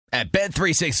At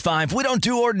Bet365, we don't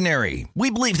do ordinary. We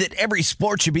believe that every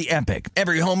sport should be epic.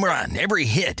 Every home run, every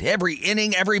hit, every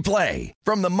inning, every play.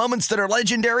 From the moments that are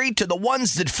legendary to the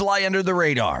ones that fly under the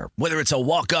radar. Whether it's a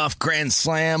walk-off grand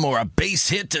slam or a base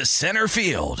hit to center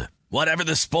field. Whatever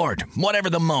the sport, whatever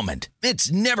the moment.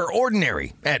 It's never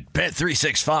ordinary at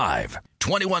Bet365.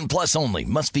 21 plus only.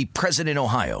 Must be present in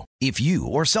Ohio. If you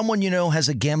or someone you know has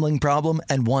a gambling problem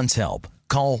and wants help,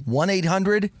 call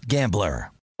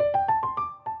 1-800-GAMBLER.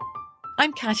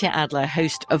 I'm Katya Adler,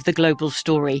 host of The Global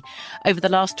Story. Over the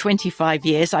last 25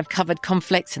 years, I've covered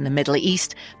conflicts in the Middle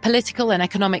East, political and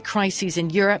economic crises in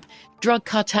Europe, drug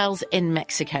cartels in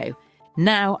Mexico.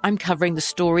 Now I'm covering the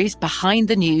stories behind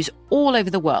the news all over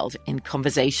the world in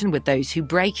conversation with those who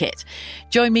break it.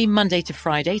 Join me Monday to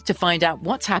Friday to find out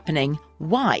what's happening,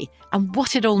 why, and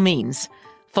what it all means.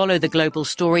 Follow The Global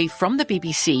Story from the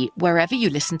BBC wherever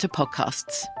you listen to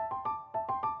podcasts.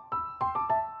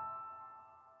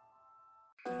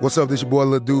 What's up, this your boy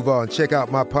Lil Duval, and check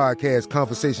out my podcast,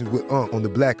 Conversations with Unc, on the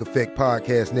Black Effect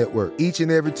Podcast Network. Each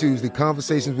and every Tuesday,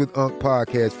 Conversations with Unc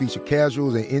podcast feature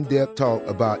casuals and in-depth talk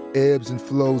about ebbs and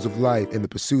flows of life and the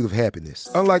pursuit of happiness.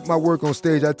 Unlike my work on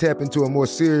stage, I tap into a more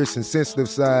serious and sensitive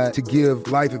side to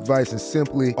give life advice and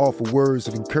simply offer words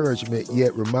of encouragement,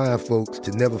 yet remind folks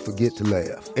to never forget to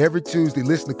laugh. Every Tuesday,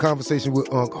 listen to Conversation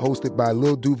with Unc, hosted by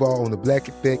Lil Duval on the Black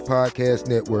Effect Podcast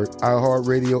Network,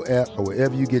 iHeartRadio app, or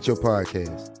wherever you get your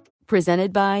podcasts.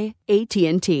 Presented by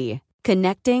AT&T.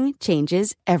 Connecting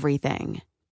changes everything.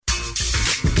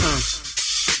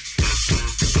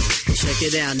 Check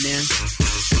it out now.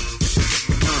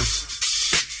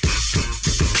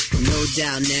 No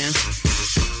doubt now.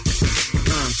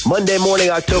 Monday morning,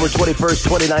 October 21st,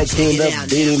 2019, the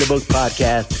Beating the Book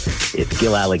podcast. It's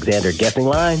Gil Alexander guessing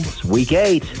lines, week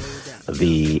 8,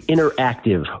 the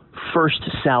interactive first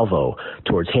salvo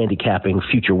towards handicapping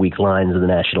future week lines of the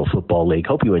National Football League.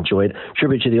 Hope you enjoyed.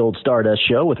 Tribute to the old Stardust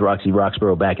show with Roxy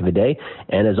Roxborough back in the day.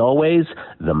 And as always,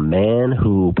 the man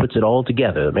who puts it all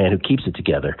together, the man who keeps it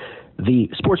together, the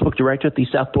sportsbook director at the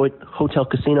South Point Hotel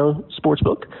Casino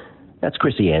Sportsbook. That's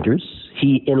Chrissy Andrews.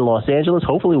 He in Los Angeles.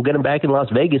 Hopefully we'll get him back in Las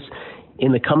Vegas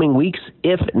in the coming weeks,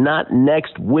 if not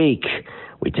next week.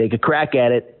 We take a crack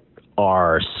at it.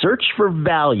 Our search for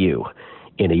value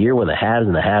in a year when the haves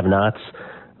and the have-nots,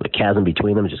 the chasm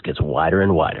between them just gets wider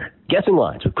and wider. Guessing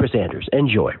Lines with Chris Andrews.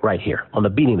 Enjoy right here on the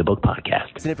Beating the Book podcast.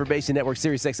 It's an Information Network,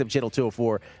 Sirius XM Channel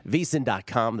 204,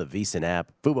 VSiN.com, the VSiN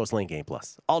app, Fubo's Link Game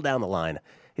Plus. All down the line.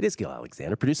 It is Gil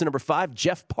Alexander. Producer number 5,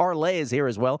 Jeff Parlay, is here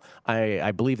as well.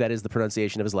 I believe that is the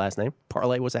pronunciation of his last name.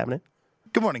 Parlay, what's happening?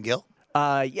 Good morning, Gil.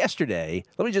 Yesterday,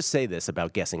 let me just say this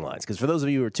about guessing lines, because for those of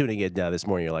you who are tuning in this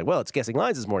morning, you're like, well, it's guessing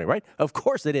lines this morning, right? Of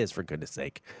course it is, for goodness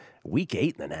sake. Week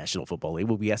 8 in the National Football League.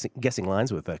 We'll be guessing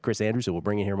lines with Chris Andrews, who we'll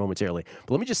bring in here momentarily.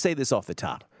 But let me just say this off the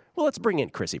top. Well, let's bring in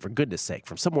Chrissy, for goodness sake,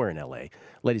 from somewhere in L.A.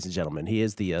 Ladies and gentlemen, he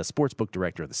is the sportsbook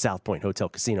director of the South Point Hotel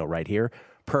Casino right here.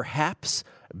 Perhaps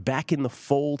back in the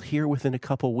fold here within a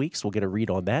couple weeks. We'll get a read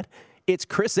on that. It's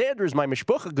Chris Andrews, my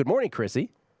mishpucha. Good morning,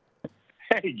 Chrissy.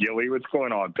 Hey, Gilly, what's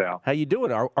going on, pal? How you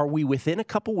doing? Are we within a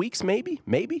couple weeks, maybe?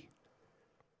 Maybe?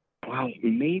 Well,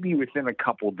 maybe within a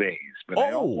couple days, but I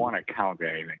don't want to count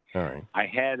anything. All right. I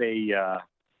had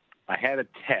a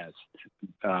test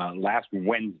last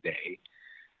Wednesday.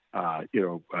 Listen,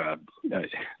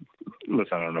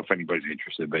 I don't know if anybody's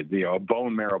interested, but a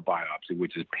bone marrow biopsy,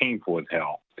 which is painful as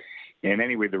hell. And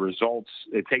anyway, the results,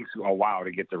 it takes a while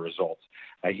to get the results.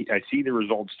 I see the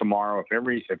results tomorrow.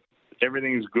 If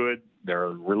everything's good, they're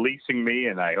releasing me,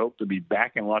 and I hope to be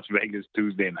back in Las Vegas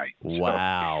Tuesday night.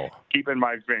 Wow. So, keeping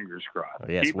my fingers crossed.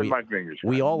 Yes, my fingers crossed.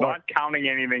 We all not counting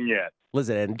anything yet.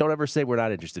 Listen, and don't ever say we're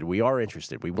not interested. We are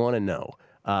interested. We want to know.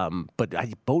 But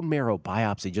bone marrow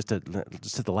biopsy, just to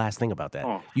the last thing about that.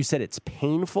 Oh. You said it's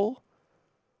painful?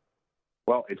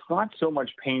 Well, it's not so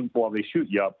much painful. They shoot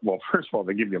you up. Well, first of all,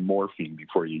 they give you morphine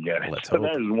before you get it. So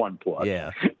that is one plus. Yeah.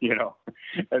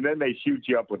 And then they shoot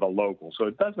you up with a local. So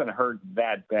it doesn't hurt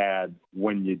that bad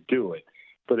when you do it.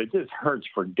 But it just hurts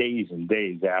for days and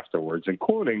days afterwards,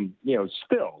 including,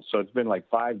 still. So it's been like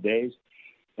 5 days.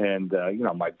 And,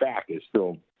 my back is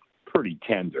still pretty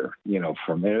tender,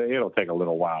 it'll take a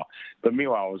little while. But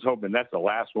meanwhile, I was hoping that's the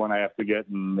last one I have to get,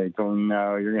 and they told me,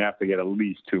 no, you're going to have to get at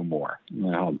least 2 more.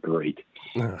 Oh, great.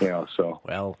 So.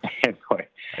 Well, anyway.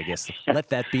 I guess let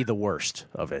that be the worst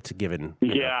of it, given.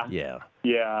 Yeah.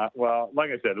 Well, like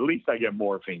I said, at least I get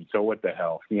morphine. So what the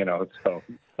hell, so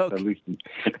okay. At least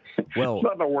well, it's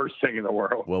not the worst thing in the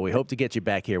world. Well, we hope to get you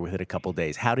back here within a couple of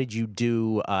days. How did you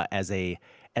do as the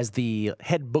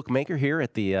head bookmaker here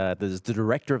at the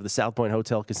director of the South Point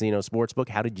Hotel Casino Sportsbook?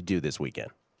 How did you do this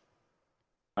weekend?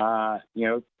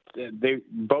 they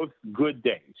both good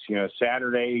days.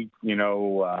 Saturday,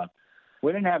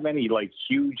 we didn't have any like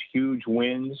huge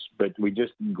wins, but we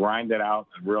just grinded out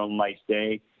a real nice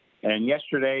day. And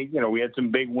yesterday, we had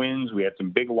some big wins, we had some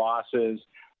big losses,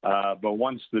 but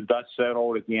once the dust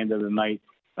settled at the end of the night,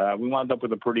 we wound up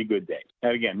with a pretty good day.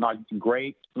 And again, not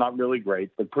great, not really great,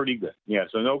 but pretty good. Yeah,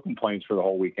 so no complaints for the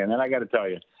whole weekend. And I got to tell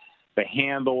you, the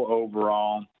handle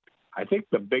overall, I think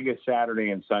the biggest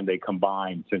Saturday and Sunday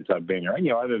combined since I've been here,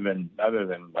 other than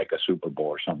like a Super Bowl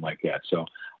or something like that. So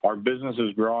our business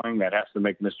is growing. That has to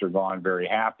make Mr. Gahn very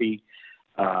happy.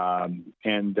 We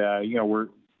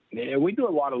do a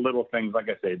lot of little things. Like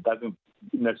I say, it doesn't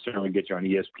necessarily get you on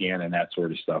ESPN and that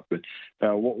sort of stuff, but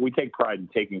we take pride in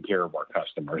taking care of our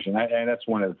customers, and that's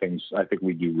one of the things I think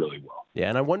we do really well. Yeah,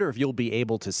 and I wonder if you'll be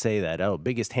able to say that,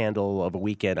 biggest handle of a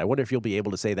weekend. I wonder if you'll be able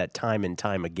to say that time and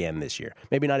time again this year.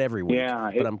 Maybe not every week,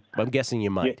 but I'm guessing you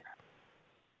might.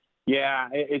 Yeah,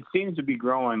 it seems to be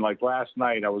growing. Like last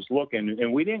night I was looking,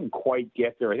 and we didn't quite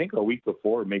get there. I think a week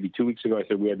before, maybe 2 weeks ago, I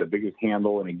said we had the biggest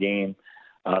handle in a game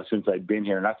since I'd been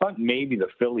here. And I thought maybe the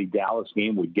Philly-Dallas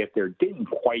game would get there. Didn't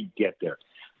quite get there.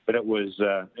 But it was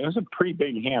a pretty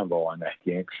big handle on that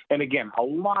game. And, again, a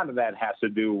lot of that has to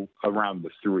do around the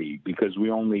 3 because we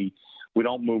don't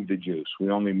move the juice.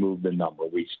 We only move the number.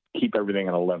 We keep everything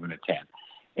at 11 to 10.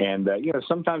 And,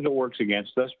 sometimes it works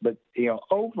against us. But,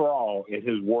 overall it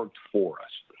has worked for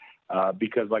us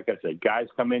because, like I said, guys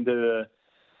come into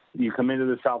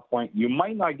the South Point, you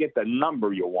might not get the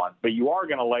number you want, but you are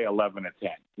going to lay 11 to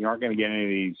 10. You aren't going to get any of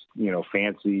these,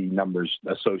 fancy numbers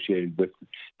associated with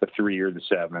the 3 or the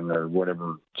 7 or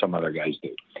whatever some other guys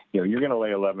do. You're going to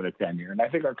lay 11 to 10 here, and I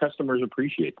think our customers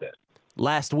appreciate that.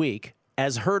 Last week,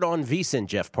 as heard on VSiN,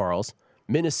 Jeff Parles,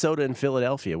 Minnesota and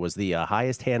Philadelphia was the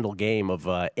highest handle game of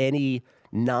any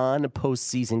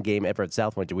non-postseason game ever at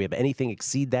South Point. Do we have anything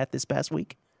exceed that this past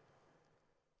week?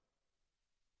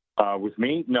 With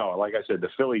me, no. Like I said, the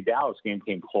Philly-Dallas game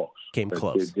came close.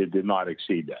 It did not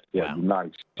exceed that. Yeah, wow. It did not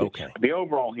exceed. Okay. The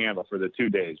overall handle for the 2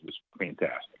 days was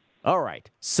fantastic. All right.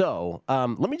 So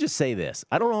let me just say this.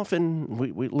 I don't often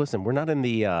we listen. We're not in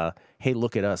the hey,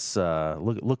 look at us,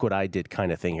 look what I did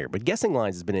kind of thing here. But Guessing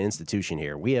Lines has been an institution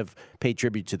here. We have paid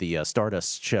tribute to the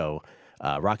Stardust show,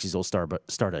 Roxy's old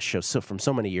Stardust show, from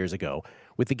so many years ago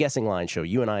with the Guessing Line show.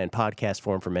 You and I in podcast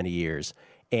form for many years.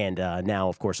 And now,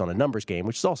 of course, on a numbers game,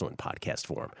 which is also in podcast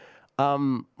form.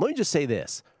 Let me just say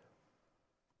this.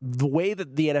 The way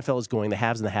that the NFL is going, the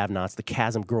haves and the have-nots, the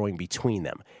chasm growing between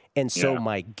them. And so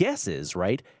my guesses,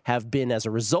 right, have been, as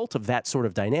a result of that sort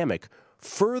of dynamic,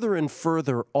 further and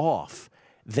further off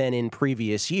than in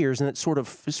previous years, and it sort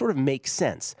of makes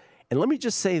sense. And let me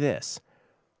just say this.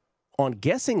 On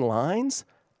Guessing Lines,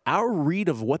 our read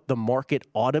of what the market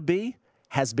ought to be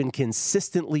has been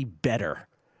consistently better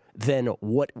than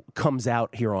what comes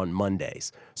out here on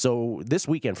Mondays. So this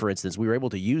weekend, for instance, we were able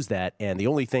to use that, and the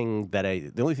only thing that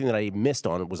I missed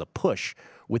on was a push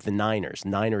with the Niners.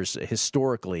 Niners,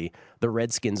 historically, the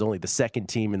Redskins only the second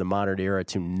team in the modern era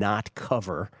to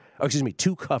cover,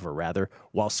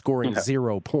 while scoring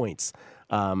 0 points.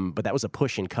 But that was a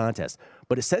push in contest.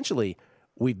 But essentially,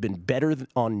 we've been better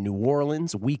on New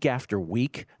Orleans week after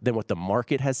week than what the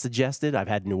market has suggested. I've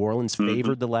had New Orleans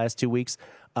favored the last 2 weeks.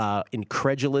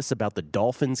 Incredulous about the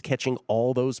Dolphins catching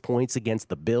all those points against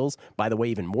the Bills. By the way,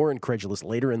 even more incredulous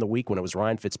later in the week when it was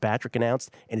Ryan Fitzpatrick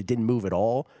announced and it didn't move at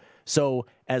all. So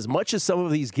as much as some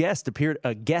of these guesses appear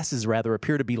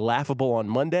to be laughable on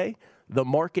Monday, the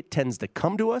market tends to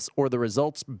come to us or the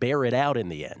results bear it out in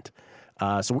the end.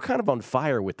 So we're kind of on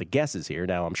fire with the guesses here.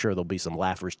 Now, I'm sure there'll be some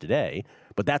laughers today,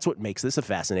 but that's what makes this a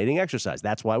fascinating exercise.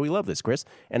 That's why we love this, Chris.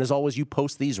 And as always, you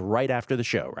post these right after the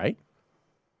show, right?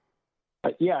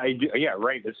 Yeah, I do. Yeah,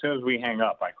 right. As soon as we hang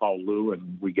up, I call Lou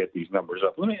and we get these numbers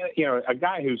up. A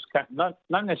guy who's not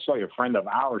necessarily a friend of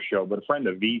our show, but a friend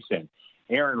of VSiN,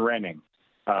 Aaron Renning,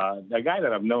 a guy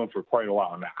that I've known for quite a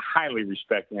while, and I highly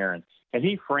respect Aaron. And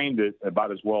he framed it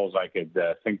about as well as I could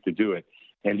think to do it.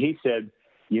 And he said,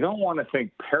 you don't want to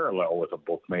think parallel with a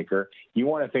bookmaker. You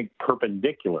want to think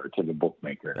perpendicular to the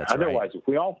bookmaker. That's Otherwise, if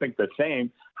we all think the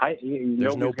same,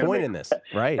 there's no point in this,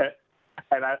 right?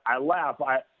 And I laugh.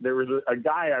 There was a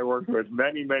guy I worked with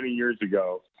many, many years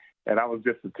ago, and I was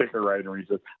just a ticker writer, and he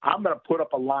said, I'm going to put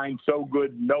up a line so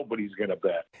good nobody's going to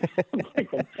bet.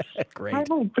 Great. I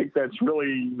don't think that's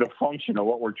really the function of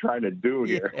what we're trying to do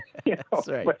here. That's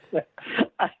right. But,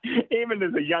 even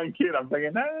as a young kid, I'm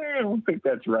thinking, I don't think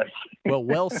that's right.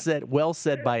 Well said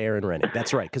by Aaron Renning.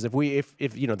 That's right. Because if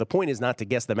the point is not to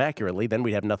guess them accurately, then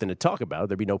we'd have nothing to talk about.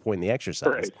 There'd be no point in the exercise.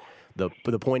 Right.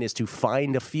 The point is to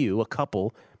find a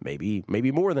couple,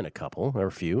 maybe more than a couple or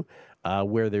a few,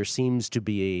 where there seems to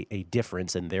be a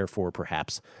difference and therefore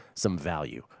perhaps some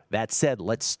value. That said,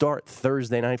 let's start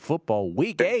Thursday Night Football,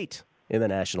 Week 8 in the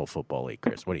National Football League.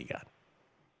 Chris, what do you got?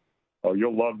 Oh,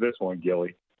 you'll love this one,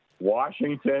 Gilly.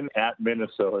 Washington at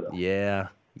Minnesota. Yeah.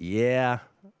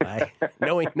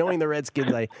 Knowing the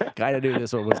Redskins, I kind of knew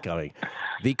this one was coming.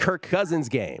 The Kirk Cousins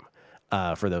game,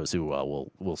 for those who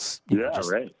will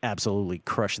absolutely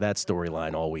crush that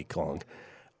storyline all week long.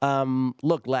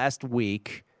 Look, last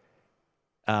week,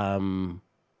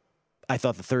 I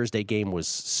thought the Thursday game was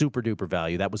super duper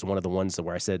value. That was one of the ones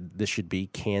where I said this should be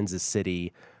Kansas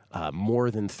City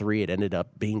more than 3. It ended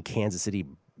up being Kansas City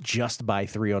just by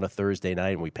 3 on a Thursday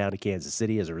night, and we pounded Kansas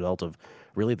City as a result of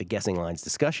really the guessing lines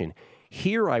discussion.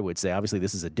 Here, I would say, obviously,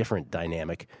 this is a different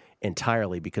dynamic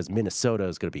entirely because Minnesota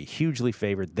is going to be hugely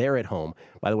favored. They're at home.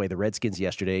 By the way, the Redskins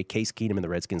yesterday, Case Keenum and the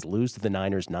Redskins lose to the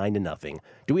Niners 9-0.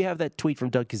 Do we have that tweet from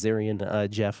Doug Kazarian,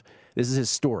 Jeff? This is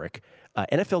historic.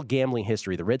 NFL gambling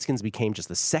history, the Redskins became just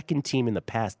the second team in the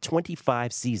past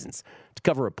 25 seasons to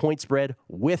cover a point spread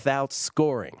without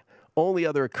scoring. Only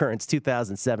other occurrence,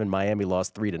 2007, Miami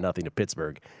lost 3-0 to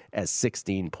Pittsburgh as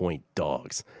 16-point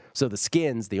dogs. So the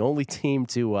Skins, the only team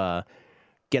to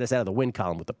get us out of the win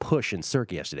column with a push in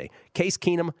Circa yesterday. Case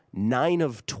Keenum, 9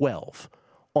 of 12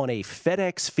 on a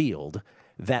FedEx field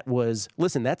that was,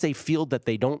 listen, that's a field that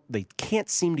they can't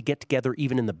seem to get together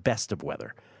even in the best of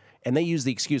weather. And they use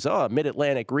the excuse,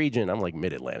 Mid-Atlantic region. I'm like,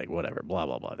 Mid-Atlantic, whatever, blah,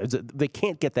 blah, blah. They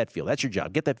can't get that field. That's your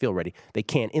job. Get that field ready. They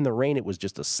can't. In the rain, it was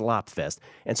just a slop fest.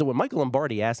 And so when Michael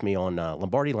Lombardi asked me on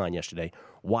Lombardi Line yesterday,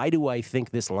 why do I think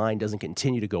this line doesn't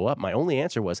continue to go up? My only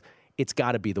answer was, it's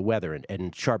got to be the weather.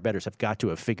 And sharp bettors have got to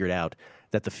have figured out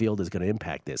that the field is going to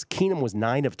impact this. Keenum was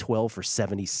 9 of 12 for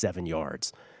 77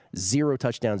 yards. 0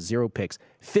 touchdowns, 0 picks,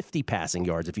 50 passing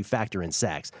yards if you factor in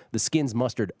sacks. The Skins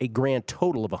mustered a grand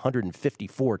total of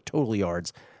 154 total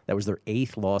yards. That was their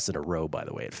 8th loss in a row, by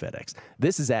the way, at FedEx.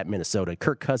 This is at Minnesota.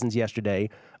 Kirk Cousins yesterday.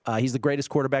 He's the greatest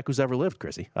quarterback who's ever lived,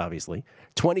 Chrissy, obviously.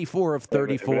 24 of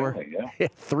 34,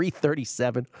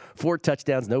 337, 4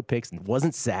 touchdowns, no picks, and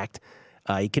wasn't sacked.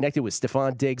 He connected with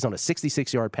Stephon Diggs on a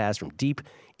 66-yard pass from deep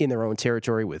in their own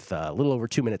territory with a little over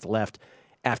 2 minutes left.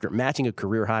 After matching a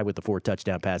career high with the 4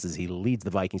 touchdown passes, he leads the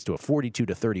Vikings to a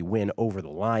 42-30 win over the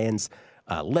Lions.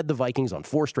 Led the Vikings on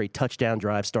 4 straight touchdown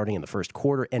drives starting in the first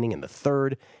quarter, ending in the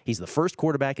third. He's the first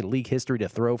quarterback in league history to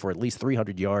throw for at least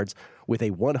 300 yards with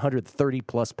a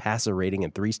 130-plus passer rating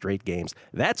in 3 straight games.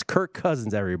 That's Kirk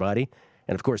Cousins, everybody.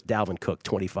 And, of course, Dalvin Cook,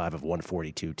 25 of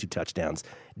 142, 2 touchdowns.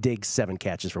 Diggs, 7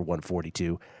 catches for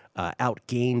 142.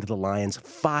 Outgained the Lions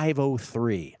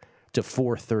 503 to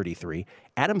 433.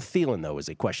 Adam Thielen, though, is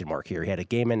a question mark here. He had a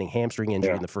game-ending hamstring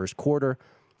injury in the first quarter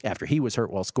after he was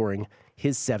hurt while scoring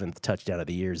his 7th touchdown of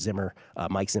the year.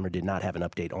 Mike Zimmer did not have an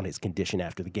update on his condition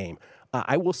after the game.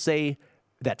 I will say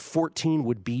that 14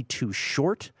 would be too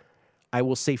short. I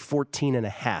will say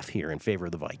 14.5 here in favor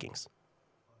of the Vikings.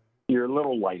 You're a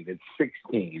little light. It's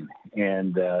 16.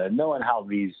 And knowing how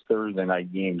these Thursday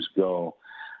night games go,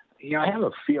 I have a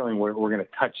feeling we're going to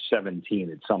touch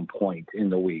 17 at some point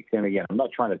in the week. And again, I'm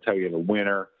not trying to tell you the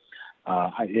winner.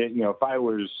 If I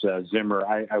was Zimmer,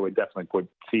 I would definitely put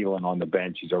Thielen on the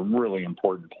bench. He's a really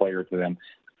important player to them.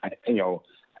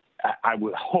 I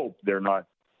would hope they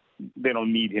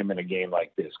don't need him in a game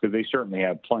like this because they certainly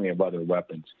have plenty of other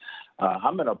weapons.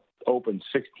 I'm going to open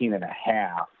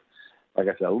 16.5. Like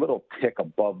I said, a little tick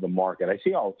above the market. I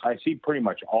see pretty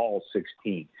much all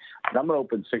 16. But I'm going to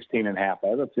open 16.5. I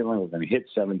have a feeling we're going to hit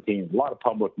 17. A lot of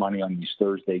public money on these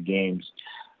Thursday games.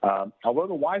 Although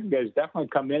the wise guys definitely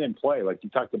come in and play. Like you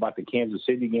talked about the Kansas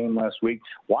City game last week.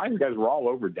 Wise guys were all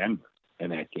over Denver in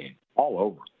that game. All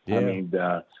over. Yeah. I mean,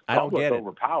 public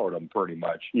overpowered them pretty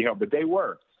much. But they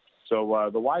were. So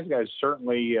the wise guys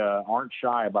certainly aren't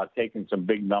shy about taking some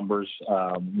big numbers,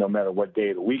 no matter what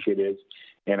day of the week it is.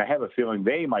 And I have a feeling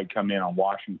they might come in on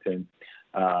Washington.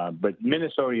 But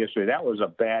Minnesota yesterday, that was a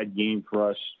bad game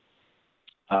for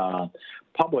us.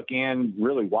 Public and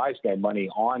really wise guy money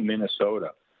on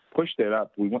Minnesota. Pushed it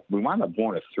up. We wound up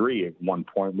going to 3 at one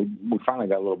point. We finally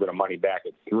got a little bit of money back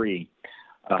at 3.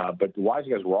 But the wise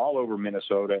guys were all over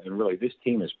Minnesota. And really, this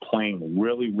team is playing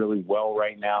really, really well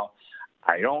right now.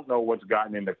 I don't know what's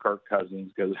gotten into Kirk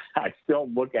Cousins because I still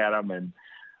look at him and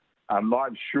I'm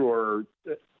not sure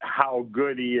how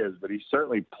good he is, but he's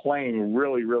certainly playing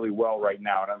really, really well right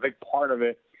now. And I think part of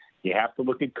it, you have to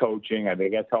look at coaching. I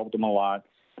think that's helped him a lot.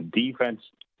 Defense,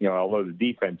 although the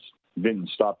defense didn't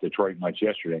stop Detroit much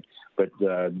yesterday, but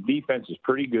the defense is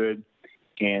pretty good,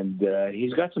 and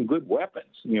he's got some good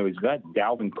weapons. He's got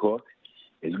Dalvin Cook.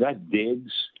 He's got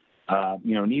Diggs.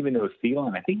 And even though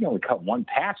Thielen, I think he only caught one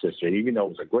pass this year, even though it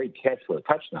was a great catch for a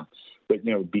touchdown. But,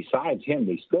 besides him,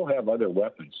 they still have other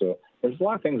weapons. So there's a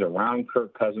lot of things around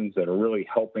Kirk Cousins that are really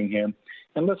helping him.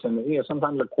 And listen,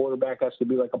 sometimes a quarterback has to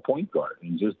be like a point guard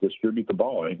and just distribute the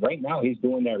ball. And right now he's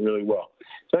doing that really well.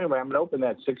 So anyway, I'm going to open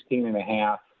that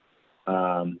 16.5.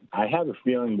 I have a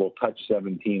feeling we'll touch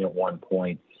 17 at one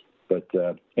point. But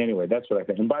anyway, that's what I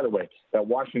think. And by the way, that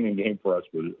Washington game for us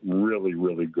was really,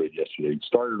 really good yesterday. It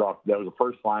started off, that was the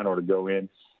first final to go in,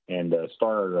 and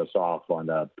started us off on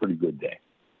a pretty good day.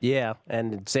 Yeah,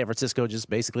 and San Francisco just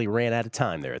basically ran out of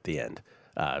time there at the end,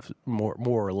 more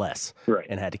or less, right,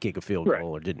 and had to kick a field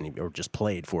goal or just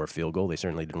played for a field goal. They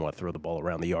certainly didn't want to throw the ball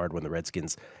around the yard when the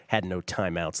Redskins had no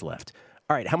timeouts left.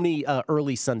 All right, how many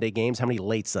early Sunday games, how many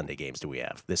late Sunday games do we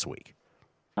have this week?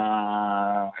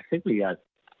 I think we got,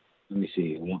 let me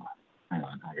see, hang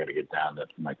on, I got to get down to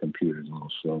my computer's a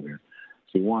little slow here.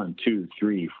 See, 1, 2,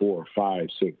 3, 4, 5,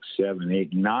 6, 7,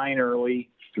 8, 9 early,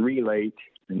 3 late,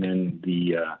 and then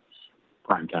the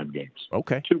primetime games.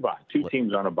 Okay. 2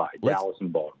 teams on a bye, Dallas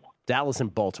and Baltimore. Dallas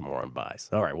and Baltimore on buys.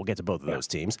 All right, we'll get to both of those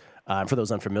teams. For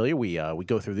those unfamiliar, we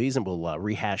go through these and we'll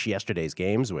rehash yesterday's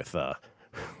games with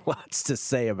lots to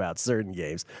say about certain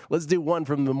games. Let's do one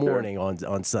from the morning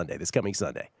on Sunday, this coming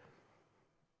Sunday.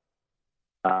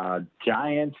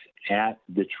 Giants at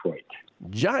Detroit.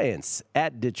 Giants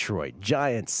at Detroit.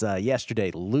 Giants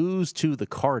yesterday lose to the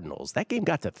Cardinals. That game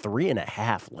got to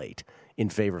 3.5 late in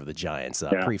favor of the Giants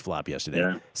pre-flop yesterday.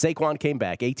 Yeah. Saquon came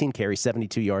back, 18 carries,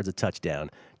 72 yards, a touchdown.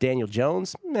 Daniel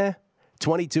Jones,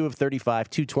 22 of 35,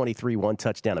 223, 1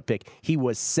 touchdown, a pick. He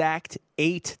was sacked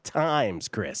 8 times,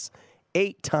 Chris.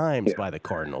 8 times by the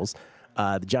Cardinals.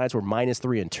 The Giants were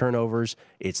 -3 in turnovers.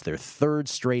 It's their 3rd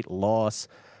straight loss.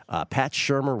 Pat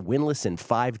Shurmur winless in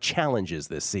 5 challenges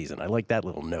this season. I like that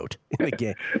little note in the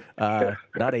game.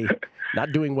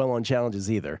 Not doing well on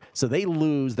challenges either. So they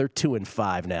lose. They're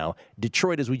 2-5 now.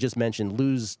 Detroit, as we just mentioned,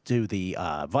 lose to the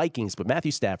Vikings. But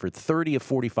Matthew Stafford, 30 of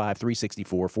 45,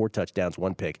 364, 4 touchdowns,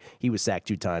 1 pick. He was sacked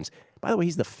 2 times. By the way,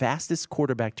 he's the fastest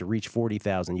quarterback to reach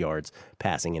 40,000 yards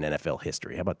passing in NFL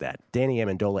history. How about that? Danny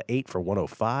Amendola, 8 for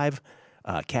 105.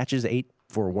 Catches, 8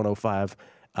 for 105.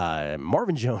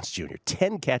 Marvin Jones Jr.,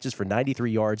 10 catches for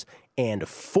 93 yards and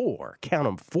 4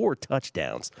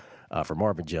 touchdowns for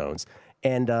Marvin Jones.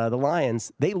 And the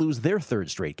Lions, they lose their 3rd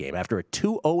straight game. After a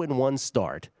 2-0-1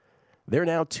 start, they're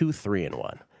now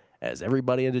 2-3-1. As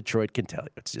everybody in Detroit can tell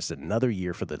you, it's just another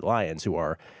year for the Lions, who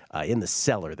are in the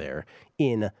cellar there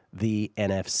in the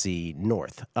NFC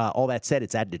North. All that said,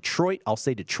 it's at Detroit. I'll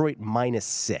say Detroit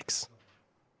 -6.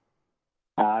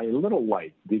 A little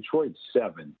light. Detroit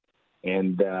 7.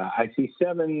 And I see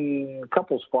 7, a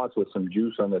couple spots with some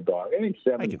juice on the dog. I think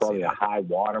 7 is probably a high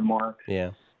watermark.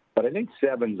 Yeah. But I think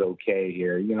 7's okay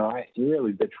here.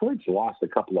 Detroit's lost a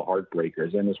couple of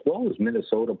heartbreakers. And as well as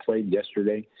Minnesota played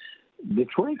yesterday,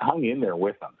 Detroit hung in there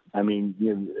with them. I mean,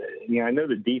 I know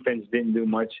the defense didn't do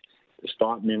much to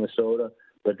stop Minnesota,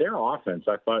 but their offense,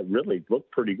 I thought, really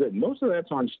looked pretty good. Most of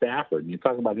that's on Stafford. You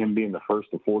talk about him being the first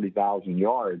to 40,000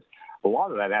 yards. A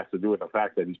lot of that has to do with the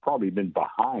fact that he's probably been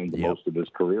behind most of his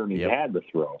career, and he's had to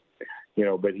throw.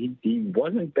 But he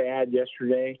wasn't bad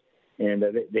yesterday, and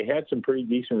they had some pretty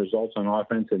decent results on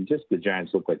offense, and just the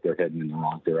Giants look like they're heading in the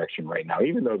wrong direction right now,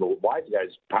 even though the Wise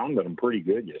guys pounded them pretty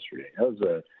good yesterday. That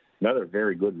was another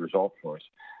very good result for us.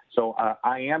 So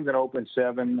I am going to open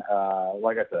 7.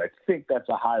 Like I said, I think that's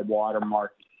a high water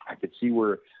mark. I could see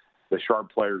where the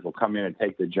sharp players will come in and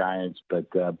take the Giants, but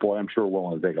boy, I'm sure we're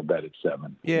willing to take a bet at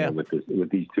 7. Yeah, with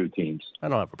these 2 teams. I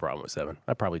don't have a problem with 7.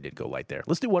 I probably did go light there.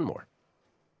 Let's do one more.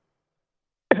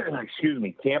 Excuse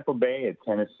me, Tampa Bay at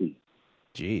Tennessee.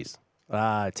 Jeez,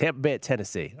 Tampa Bay at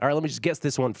Tennessee. All right, let me just guess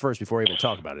this one first before we even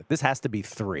talk about it. This has to be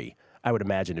 3, I would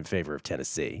imagine, in favor of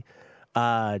Tennessee.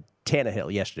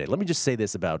 Tannehill yesterday. Let me just say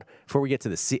this before we get to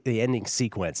the ending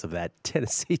sequence of that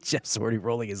Tennessee. Jeff's already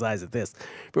rolling his eyes at this.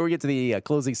 Before we get to the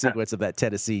closing sequence of that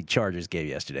Tennessee Chargers game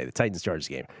yesterday, the Titans-Chargers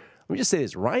game, let me just say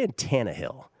this. Ryan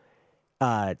Tannehill,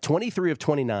 23 of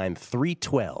 29,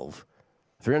 312,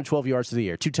 312 yards through the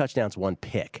air, 2 touchdowns, 1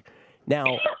 pick.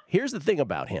 Now, here's the thing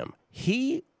about him.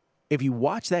 If you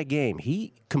watch that game,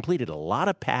 he completed a lot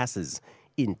of passes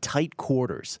in tight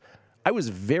quarters. I was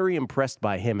very impressed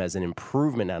by him as an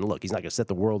improvement. And look, he's not going to set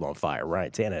the world on fire.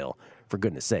 Ryan Tannehill, for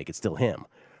goodness sake, it's still him.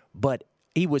 But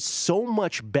he was so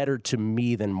much better to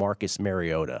me than Marcus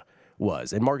Mariota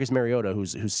was. And Marcus Mariota,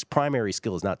 whose primary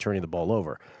skill is not turning the ball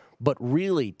over. But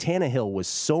really, Tannehill was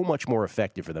so much more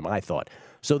effective for them, I thought.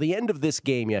 So the end of this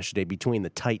game yesterday between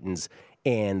the Titans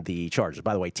and the Chargers.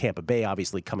 By the way, Tampa Bay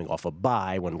obviously coming off a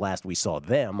bye. When last we saw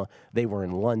them, they were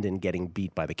in London getting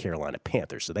beat by the Carolina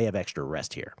Panthers, so they have extra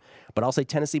rest here. But I'll say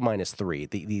Tennessee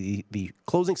 -3. The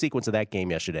closing sequence of that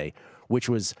game yesterday, which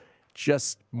was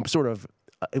just sort of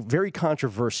very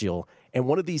controversial, and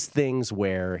one of these things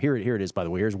where, here it is, by the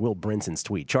way, here's Will Brinson's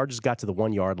tweet. Chargers got to the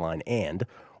 1-yard line and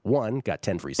 1, got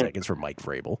 10 free seconds from Mike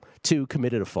Vrabel. 2,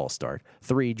 committed a false start.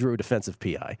 3, drew a defensive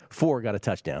PI. 4, got a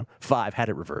touchdown. 5, had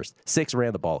it reversed. 6,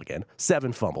 ran the ball again.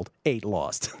 7, fumbled. 8,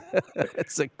 lost.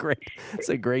 It's a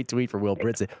great tweet from Will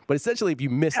Brinson. But essentially, if you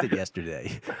missed it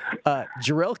yesterday,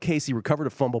 Jarrell Casey recovered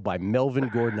a fumble by Melvin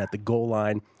Gordon at the goal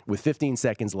line with 15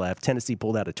 seconds left. Tennessee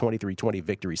pulled out a 23-20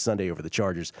 victory Sunday over the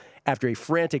Chargers. After a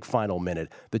frantic final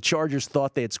minute, the Chargers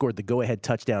thought they had scored the go-ahead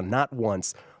touchdown not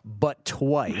once, but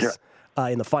twice.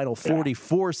 In the final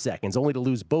 44 seconds, only to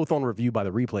lose both on review by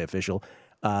the replay official.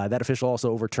 That official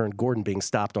also overturned Gordon being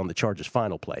stopped on the Chargers'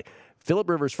 final play. Phillip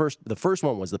Rivers' the first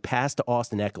one was the pass to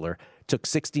Austin Eckler, took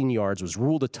 16 yards, was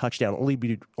ruled a touchdown,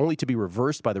 only to be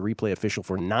reversed by the replay official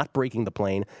for not breaking the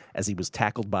plane as he was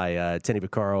tackled by Kenny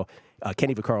Vaccaro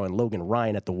and Logan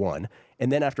Ryan at the 1.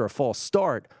 And then after a false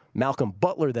start, Malcolm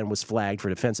Butler then was flagged for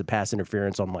defensive pass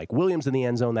interference on Mike Williams in the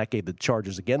end zone. That gave the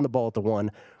Chargers again the ball at the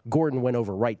 1. Gordon went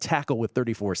over right tackle with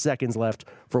 34 seconds left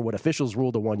for what officials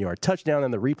ruled a 1-yard touchdown,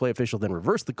 and the replay official then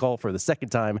reversed the call for the second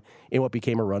time in what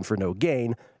became a run for no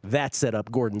gain. That set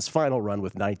up Gordon's final run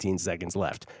with 19 seconds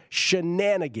left.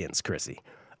 Shenanigans, Chrissy.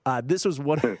 This was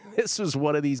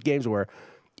one of these games where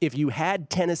if you had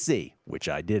Tennessee, which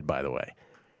I did, by the way,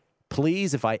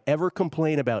 please, if I ever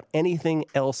complain about anything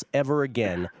else ever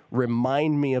again,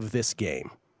 remind me of this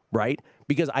game, right?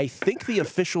 Because I think the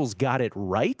officials got it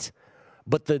right,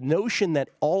 but the notion that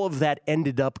all of that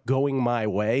ended up going my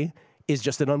way is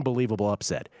just an unbelievable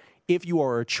upset. If you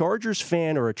are a Chargers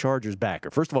fan or a Chargers backer,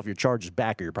 first of all, if you're a Chargers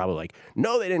backer, you're probably like,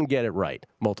 no, they didn't get it right.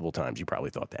 Multiple times, you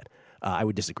probably thought that. I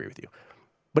would disagree with you.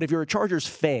 But if you're a Chargers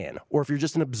fan, or if you're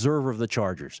just an observer of the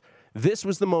Chargers, this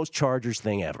was the most Chargers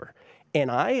thing ever. And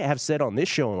I have said on this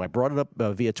show, and I brought it up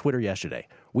via Twitter yesterday,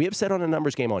 we have said on a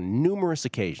numbers game on numerous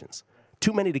occasions,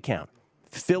 too many to count,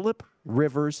 Phillip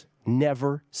Rivers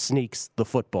never sneaks the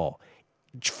football.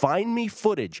 Find me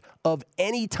footage of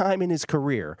any time in his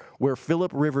career where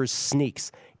Phillip Rivers sneaks.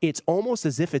 It's almost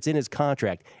as if it's in his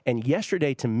contract, and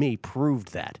yesterday, to me,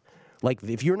 proved that. Like,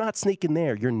 if you're not sneaking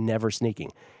there, you're never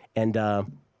sneaking. And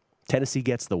Tennessee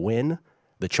gets the win.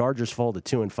 The Chargers fall to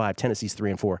 2-5. Tennessee's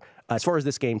 3-4. As far as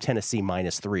this game, Tennessee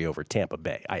 -3 over Tampa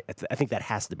Bay. I think that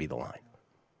has to be the line.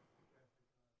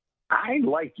 I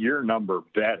like your number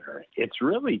better. It's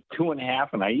really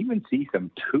 2.5, and I even see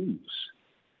some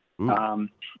 2s.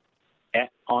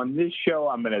 On this show,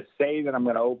 I'm going to say that I'm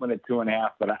going to open at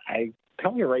 2.5, but I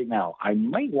tell you right now, I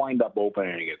might wind up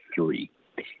opening at 3,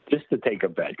 just to take a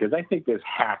bet, because I think this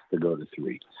has to go to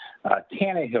 3.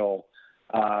 Tannehill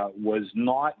was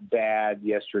not bad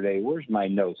yesterday. Where's my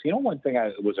notes? You know, one thing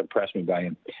I was impressed me by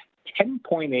him,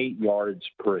 10.8 yards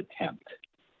per attempt.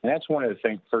 And that's one of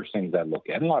the first things I look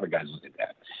at. And a lot of guys look at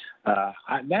that.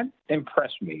 That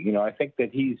impressed me. You know, I think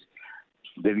that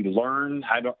did he learn?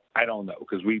 I don't know,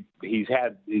 because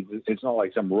it's not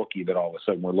like some rookie that all of a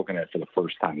sudden we're looking at for the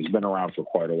first time. He's been around for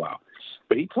quite a while.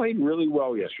 But he played really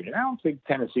well yesterday. I don't think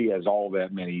Tennessee has all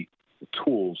that many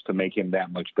tools to make him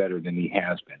that much better than he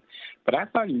has been. But I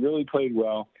thought he really played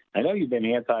well. I know you've been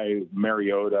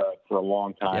anti-Mariota for a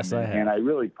long time, yes, I have. And I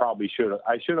really probably should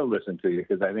have listened to you,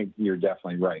 because I think you're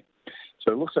definitely right.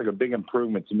 So it looks like a big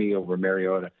improvement to me over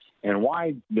Mariota. And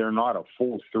why they're not a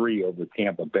full 3 over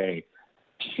Tampa Bay,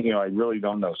 you know, I really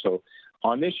don't know. So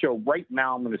on this show right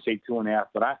now, I'm going to say 2.5,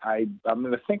 but I'm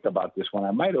going to think about this one.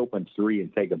 I might open 3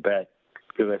 and take a bet,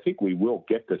 because I think we will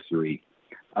get to 3.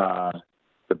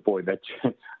 But boy,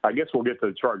 I guess we'll get to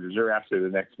the Chargers. They're actually the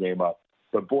next game up.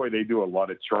 But boy, they do a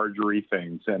lot of Chargery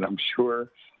things, and I'm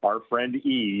sure our friend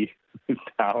E is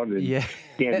down in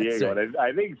San Diego. And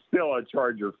I think still a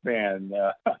Charger fan,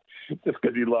 just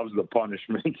because he loves the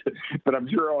punishment. But I'm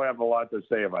sure he'll have a lot to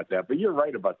say about that. But you're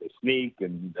right about the sneak,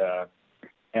 and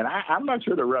I'm not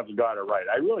sure the refs got it right.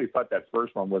 I really thought that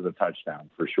first one was a touchdown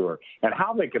for sure. And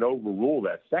how they could overrule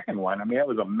that second one, I mean, that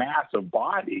was a massive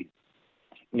body.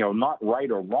 You know, not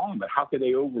right or wrong, but how could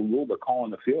they overrule the call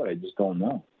on the field? I just don't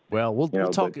know. Well, we'll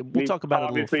talk about it a little further.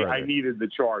 Obviously, I needed the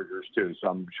Chargers too, so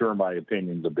I'm sure my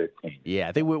opinion's a bit tainted. Yeah,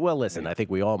 I think. I think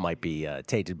we all might be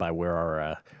tainted by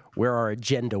where where our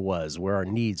agenda was, where our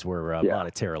needs were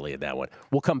monetarily in that one.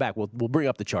 We'll come back. We'll bring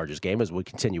up the Chargers game as we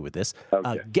continue with this.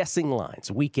 Okay. Guessing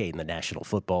lines, Week 8 in the National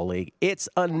Football League. It's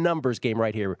a numbers game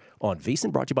right here on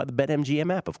VSiN, brought to you by the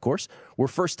BetMGM app, of course. We're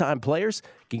first-time players.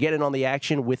 Can get in on the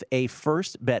action with a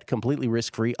first bet completely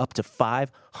risk-free up to $500.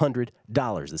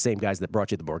 The same guys that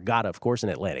brought you the Borgata, of course, in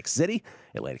Atlantic City.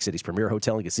 Atlantic City's premier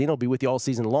hotel and casino will be with you all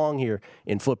season long here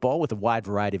in football with a wide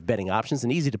variety of betting options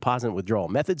and easy deposit and withdrawal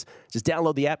methods. Just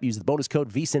download the app, use the bonus code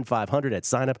VSIN500 at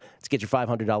sign-up to get your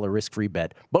 $500 risk-free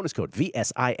bet. Bonus code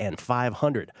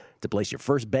VSIN500 to place your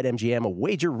first BetMGM, a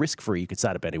wager risk-free. You can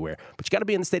sign up anywhere, but you got to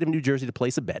be in the state of New Jersey to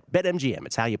place a bet. BetMGM,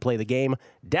 it's how you play the game.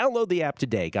 Download the app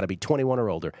today. Got to be 21 or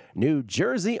older. New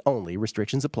Jersey only.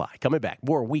 Restrictions apply. Coming back,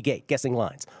 more Week 8 guessing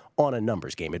lines on a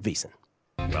numbers game at VSiN.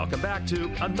 Welcome back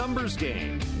to A Numbers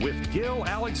Game with Gil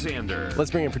Alexander.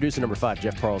 Let's bring in producer number 5,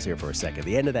 Jeff Parles, here for a second.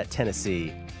 The end of that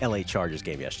Tennessee-LA Chargers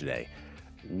game yesterday.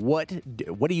 What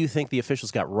do you think the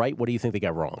officials got right? What do you think they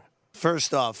got wrong?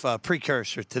 First off,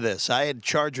 precursor to this, I had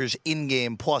Chargers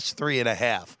in-game plus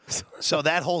 3.5. So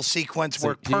that whole sequence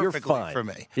worked perfectly for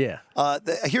me. Yeah.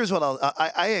 Here's what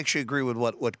I actually agree with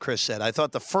what Chris said. I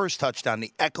thought the first touchdown,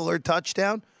 the Eckler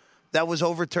touchdown, that was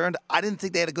overturned. I didn't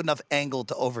think they had a good enough angle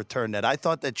to overturn that. I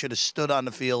thought that should have stood on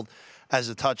the field as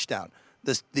a touchdown.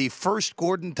 The first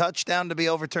Gordon touchdown to be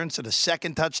overturned, so the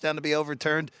second touchdown to be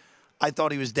overturned, I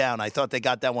thought he was down. I thought they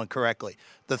got that one correctly.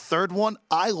 The third one,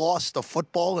 I lost the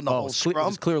football in the whole scrum. It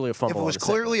was clearly a fumble. If it was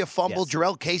clearly a fumble, yes.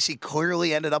 Jarrell Casey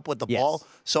clearly ended up with the ball.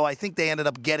 So I think they ended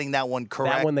up getting that one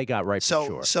correct. That one they got right for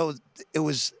sure. So it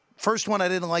was first one I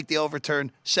didn't like the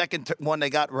overturn. Second one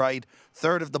they got right.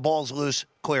 Third, if the ball's loose,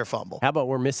 clear fumble. How about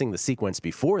we're missing the sequence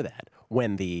before that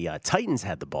when the Titans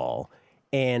had the ball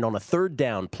and on a third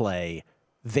down play,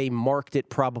 they marked it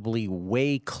probably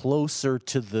way closer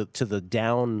to the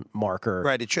down marker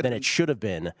than it should have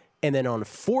been. And then on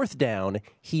fourth down,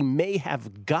 he may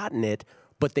have gotten it,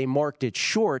 but they marked it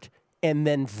short, and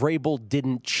then Vrabel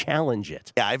didn't challenge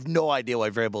it. Yeah, I have no idea why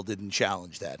Vrabel didn't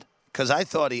challenge that because I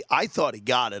thought he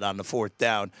got it on the fourth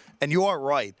down. And you are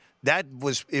right.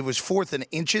 It was fourth in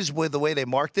inches with the way they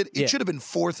marked it. It should have been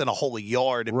fourth in a whole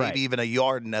yard, and maybe even a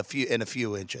yard and a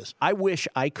few inches. I wish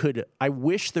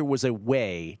there was a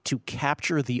way to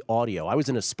capture the audio. I was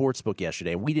in a sports book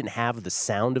yesterday, and we didn't have the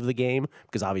sound of the game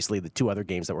because obviously the two other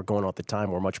games that were going on at the time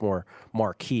were much more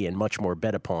marquee and much more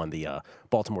bet upon, the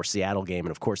Baltimore-Seattle game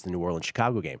and, of course, the New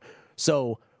Orleans-Chicago game.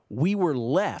 So we were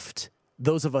left,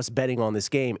 those of us betting on this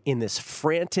game, in this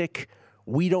frantic,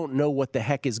 we don't know what the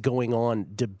heck is going on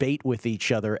debate with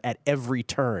each other at every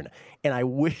turn. And I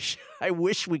wish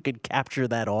we could capture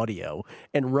that audio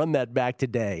and run that back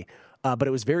today. But it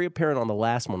was very apparent on the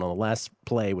last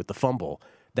play with the fumble,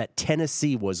 that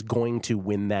Tennessee was going to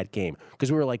win that game.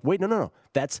 Because we were like, wait, no.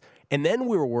 And then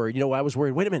we were worried. I was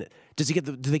worried, wait a minute. Do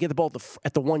they get the ball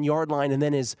at the 1 yard line? And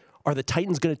then are the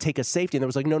Titans going to take a safety? And there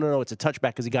was like, no, it's a touchback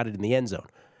because he got it in the end zone.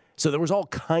 So there was all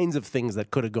kinds of things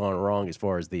that could have gone wrong as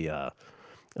far as the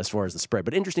spread.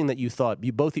 But interesting that you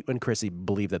both you and Chrissy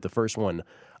believe that the first one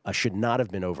should not have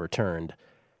been overturned.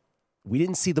 We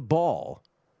didn't see the ball,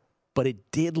 but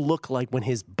it did look like when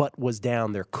his butt was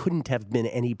down, there couldn't have been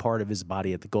any part of his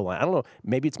body at the goal line. I don't know.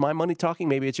 Maybe it's my money talking.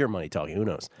 Maybe it's your money talking. Who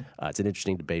knows? It's an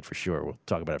interesting debate for sure. We'll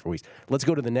talk about it for weeks. Let's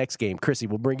go to the next game. Chrissy,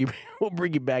 we'll bring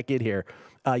you back in here.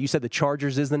 You said the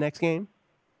Chargers is the next game?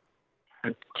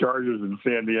 Chargers in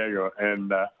San Diego,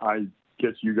 and I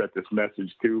guess you got this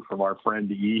message too from our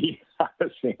friend E out of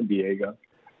San Diego.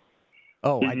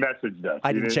 Oh, he messaged us.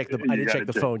 I didn't check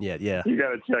the phone yet. Yeah, you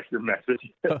got to check your message.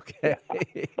 Okay.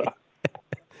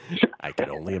 I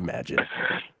can only imagine.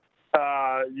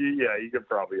 You could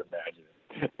probably imagine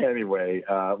it. Anyway,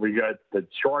 we got the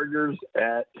Chargers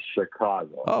at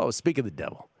Chicago. Oh, speak of the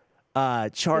devil.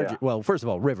 Well, first of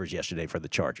all, Rivers yesterday for the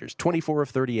Chargers. 24 of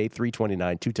 38,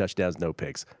 329, 2 touchdowns, no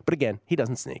picks. But again, he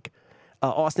doesn't sneak.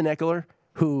 Austin Eckler,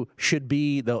 who should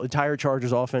be the entire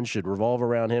Chargers offense should revolve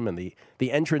around him, and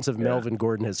the entrance of Melvin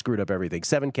Gordon has screwed up everything.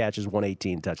 7 catches,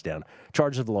 118 touchdown.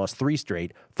 Chargers have lost 3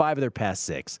 straight, 5 of their past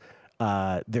 6.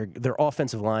 Their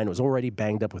offensive line was already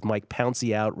banged up with Mike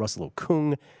Pouncey out, Russell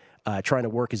Okung trying to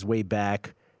work his way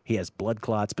back. He has blood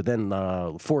clots, but then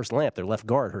Forrest Lamp, their left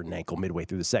guard, hurt an ankle midway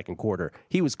through the second quarter.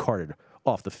 He was carted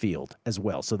off the field as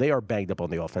well. So they are banged up on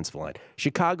the offensive line.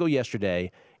 Chicago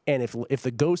yesterday, and if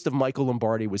the ghost of Michael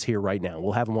Lombardi was here right now,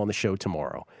 we'll have him on the show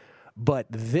tomorrow. But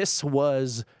this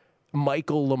was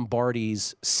Michael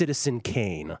Lombardi's Citizen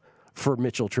Kane for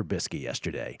Mitchell Trubisky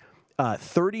yesterday.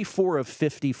 34 of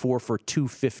 54 for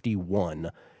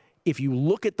 251. if you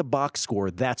look at the box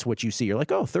score, that's what you see. You're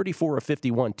like, oh, 34 of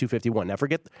 51, 251. Now,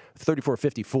 forget 34 of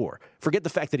 54. Forget the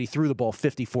fact that he threw the ball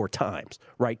 54 times,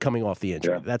 right, coming off the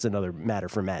injury. Yeah. That's another matter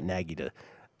for Matt Nagy to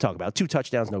talk about. 2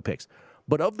 touchdowns, no picks.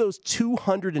 But of those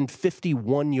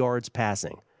 251 yards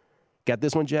passing, got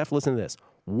this one, Jeff? Listen to this.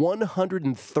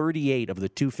 138 of the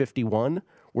 251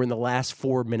 were in the last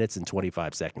 4 minutes and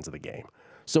 25 seconds of the game.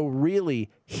 So really,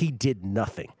 he did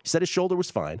nothing. He said his shoulder was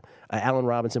fine. Allen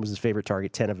Robinson was his favorite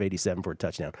target, 10 of 87 for a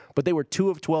touchdown. But they were 2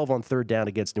 of 12 on third down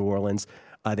against New Orleans.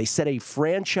 They set a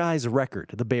franchise record,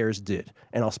 the Bears did,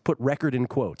 and I'll put record in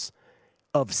quotes,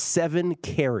 of 7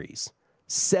 carries.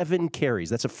 7 carries.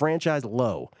 That's a franchise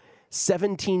low.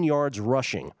 17 yards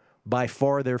rushing, by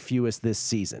far their fewest this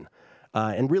season.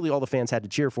 And really all the fans had to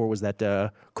cheer for was that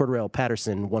Cordarrelle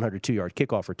Patterson 102-yard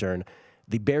kickoff return.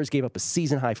 The Bears gave up a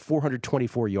season-high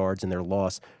 424 yards in their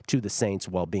loss to the Saints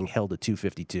while being held at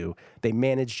 252. They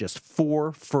managed just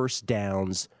 4 first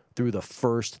downs through the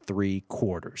first 3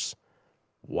 quarters.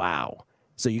 Wow.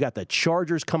 So you got the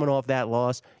Chargers coming off that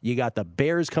loss. You got the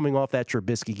Bears coming off that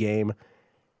Trubisky game.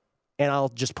 And I'll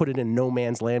just put it in no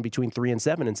man's land between 3 and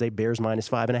 7 and say Bears minus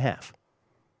 5.5.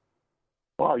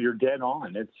 Well, you're dead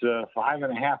on. It's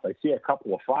 5.5. I see a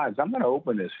couple of 5s. I'm going to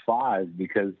open this 5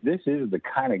 because this is the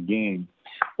kind of game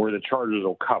where the Chargers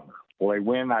will cover. Will they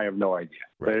win? I have no idea.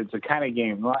 Right. But it's the kind of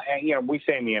game, you know, we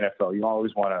say in the NFL, you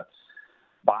always want to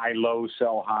buy low,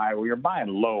 sell high. Well, you're buying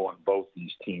low on both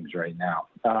these teams right now.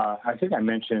 I think I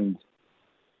mentioned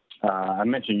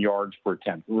yards per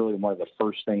attempt. Really one of the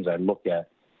first things I look at.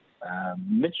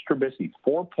 Mitch Trubisky,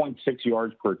 4.6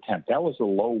 yards per attempt. That was a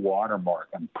low water mark.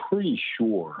 I'm pretty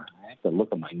sure. I have to look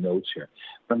at my notes here.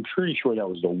 But I'm pretty sure that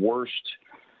was the worst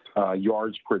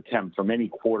yards per attempt from any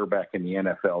quarterback in the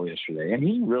NFL yesterday. And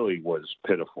he really was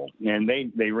pitiful. And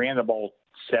they ran the ball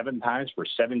 7 times for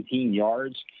 17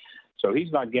 yards. So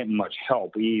he's not getting much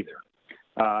help either.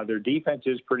 Their defense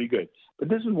is pretty good. But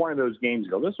this is one of those games,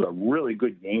 this was a really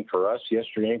good game for us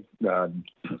yesterday.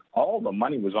 All the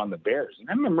money was on the Bears. And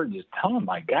I remember just telling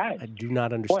my guys. I do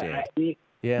not understand.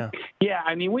 Yeah,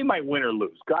 I mean, we might win or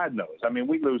lose. God knows. I mean,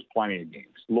 we lose plenty of games.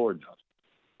 Lord knows.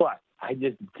 But I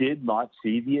just did not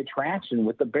see the attraction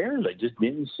with the Bears. I just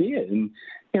didn't see it. And,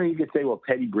 you could say, well,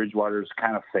 Teddy Bridgewater's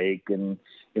kind of fake and,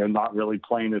 not really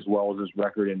playing as well as his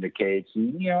record indicates.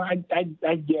 And,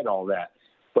 I get all that.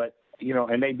 But,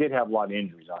 and they did have a lot of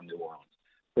injuries on New Orleans.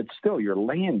 But still, you're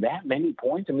laying that many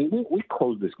points. I mean, we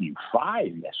closed this game 5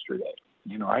 yesterday.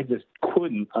 I just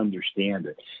couldn't understand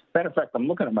it. Matter of fact, I'm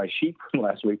looking at my sheet from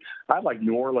last week. I like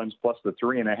New Orleans plus the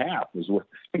 3.5 is what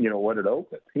it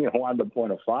opened. On the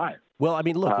point of 5. Well, I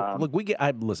mean, look, we get.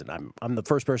 I'm the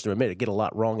first person to admit it. Get a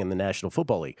lot wrong in the National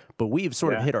Football League, but we've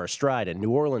sort of hit our stride, and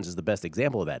New Orleans is the best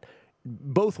example of that.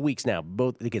 Both weeks now,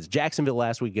 both against Jacksonville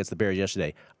last week, against the Bears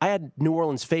yesterday, I had New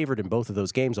Orleans favored in both of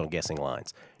those games on guessing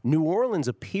lines. New Orleans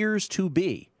appears to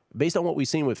be, based on what we've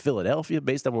seen with Philadelphia,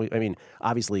 based on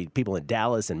obviously people in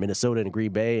Dallas and Minnesota and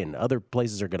Green Bay and other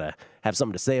places are going to have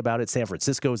something to say about it. San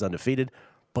Francisco is undefeated.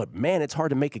 But, man, it's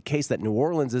hard to make a case that New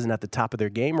Orleans isn't at the top of their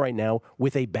game right now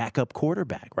with a backup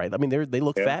quarterback, right? I mean, they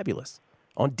look fabulous.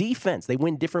 On defense, they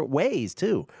win different ways,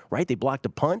 too, right? They blocked a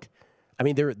punt. I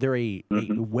mean, they're a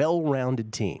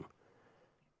well-rounded team.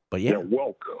 But, yeah. They're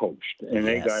well coached, and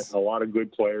they got a lot of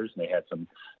good players. And they had some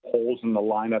holes in the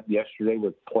lineup yesterday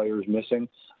with players missing.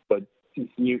 But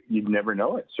you'd never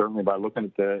know it, certainly by looking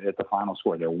at the final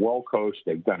score. They're well coached.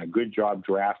 They've done a good job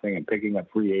drafting and picking up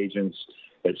free agents,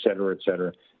 et cetera, et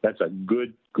cetera. That's a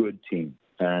good team.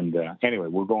 And anyway,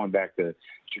 we're going back to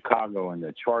Chicago and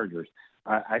the Chargers.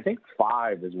 I think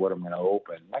 5 is what I'm going to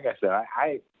open. Like I said,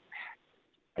 I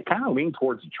kind of lean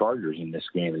towards the Chargers in this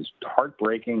game. As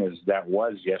heartbreaking as that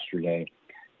was yesterday,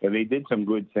 they did some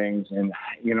good things. And,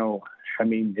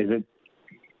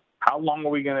 how long are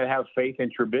we going to have faith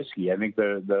in Trubisky? I think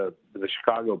the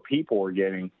Chicago people are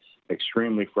getting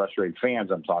extremely frustrated. Fans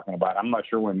I'm talking about. I'm not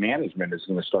sure when management is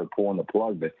going to start pulling the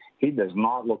plug, but he does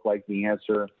not look like the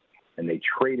answer. And they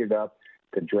traded up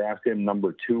to draft him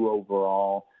number 2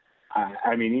 overall.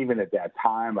 Even at that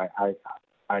time, I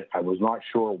was not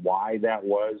sure why that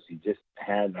was. He just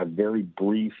had a very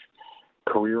brief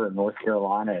career in North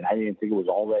Carolina, and I didn't think it was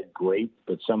all that great.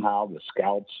 But somehow the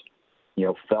scouts,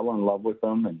 fell in love with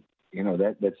him, and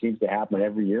that seems to happen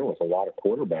every year with a lot of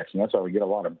quarterbacks, and that's why we get a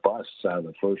lot of busts out of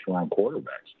the first-round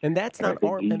quarterbacks. And that's not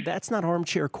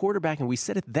armchair quarterbacking. We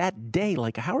said it that day.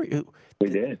 Like, how are you? We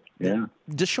did, yeah.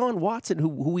 Deshaun Watson, who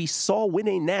we saw win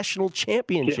a national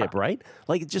championship, right?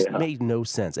 Like, it just made no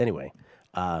sense. Anyway,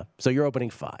 so you're opening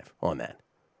 5 on that.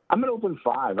 I'm going to open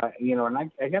 5. And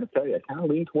I got to tell you, I kind of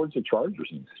lean towards the Chargers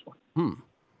in this one.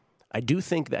 I do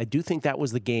think that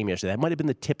was the game yesterday. That might have been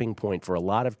the tipping point for a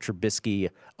lot of Trubisky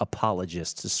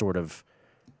apologists to sort of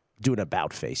do an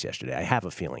about face yesterday. I have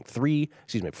a feeling.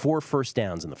 4 first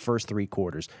downs in the first 3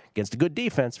 quarters against a good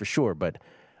defense for sure, but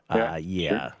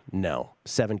no.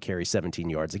 7 carries, 17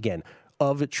 yards. Again,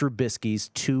 of Trubisky's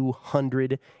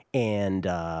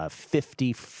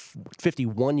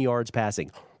 251 yards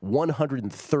passing,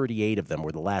 138 of them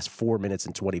were the last 4 minutes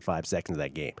and 25 seconds of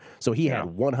that game. So he had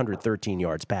 113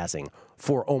 yards passing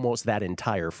for almost that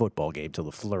entire football game till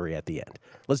the flurry at the end.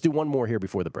 Let's do one more here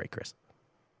before the break, Chris.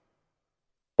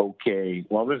 Okay,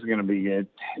 well, this is going to be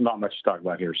not much to talk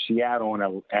about here. Seattle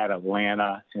and at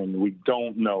Atlanta, and we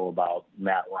don't know about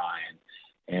Matt Ryan.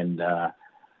 And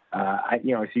I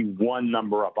see one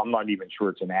number up. I'm not even sure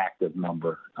it's an active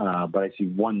number, but I see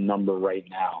one number right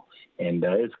now, and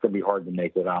it's going to be hard to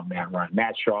make without Matt Ryan.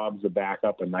 Matt Schaub's the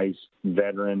backup, a nice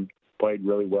veteran, played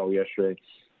really well yesterday,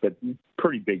 but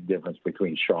pretty big difference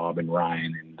between Schaub and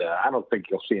Ryan, and I don't think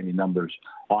you'll see any numbers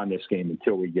on this game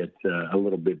until we get a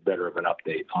little bit better of an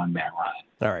update on Matt Ryan.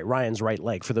 All right, Ryan's right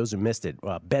leg, for those who missed it,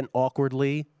 bent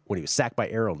awkwardly when he was sacked by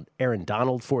Aaron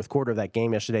Donald, fourth quarter of that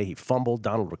game yesterday. He fumbled.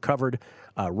 Donald recovered.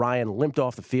 Ryan limped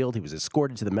off the field. He was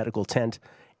escorted to the medical tent,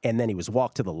 and then he was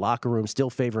walked to the locker room, still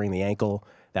favoring the ankle.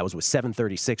 That was with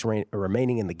 7:36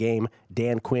 remaining in the game.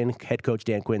 Head coach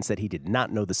Dan Quinn, said he did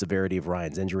not know the severity of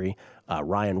Ryan's injury.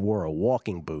 Ryan wore a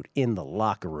walking boot in the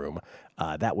locker room.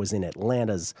 That was in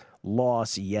Atlanta's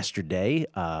loss yesterday.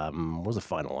 What was the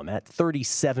final on that?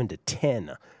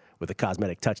 37-10 with a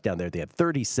cosmetic touchdown there. They had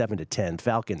 37-10.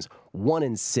 Falcons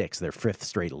 1-6, their 5th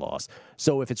straight loss.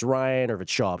 So if it's Ryan or if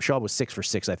it's Schaub was 6 for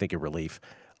 6, I think, in relief.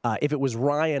 If it was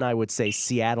Ryan, I would say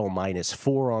Seattle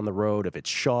 -4 on the road. If it's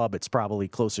Schaub, it's probably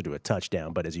closer to a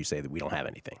touchdown. But as you say, that we don't have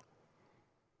anything.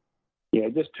 Yeah,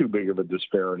 just too big of a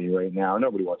disparity right now.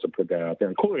 Nobody wants to put that out there,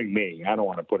 including me. I don't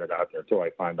want to put it out there until I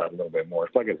find out a little bit more.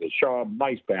 It's like I said, Schaub,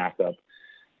 nice backup.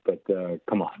 But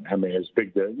come on, I mean, it's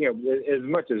big. As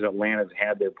much as Atlanta's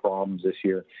had their problems this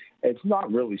year, it's not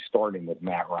really starting with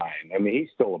Matt Ryan. I mean, he's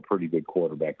still a pretty good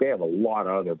quarterback. They have a lot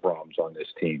of other problems on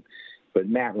this team, but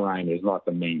Matt Ryan is not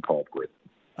the main culprit.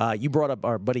 You brought up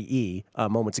our buddy E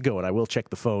moments ago, and I will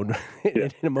check the phone in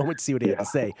a moment to see what he had to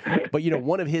say. But,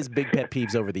 one of his big pet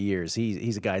peeves over the years,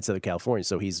 he's a guy in Southern California,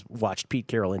 so he's watched Pete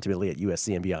Carroll intimately at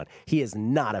USC and beyond. He is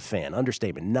not a fan,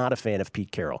 understatement, not a fan of Pete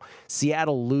Carroll.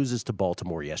 Seattle loses to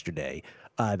Baltimore yesterday.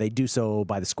 They do so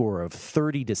by the score of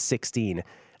 30-16.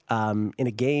 In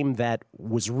a game that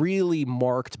was really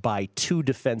marked by 2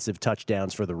 defensive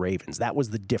touchdowns for the Ravens. That was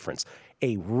the difference.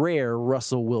 A rare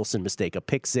Russell Wilson mistake, a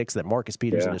pick 6 that Marcus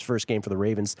Peters in his first game for the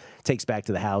Ravens takes back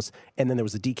to the house. And then there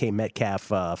was a DK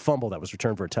Metcalf fumble that was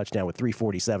returned for a touchdown with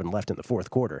 3:47 left in the fourth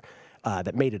quarter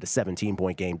that made it a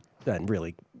 17-point game and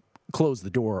really closed the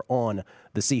door on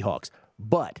the Seahawks.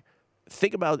 But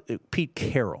think about Pete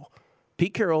Carroll.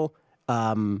 Pete Carroll...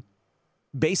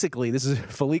 basically,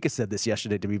 Felica said this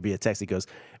yesterday to me via text. He goes,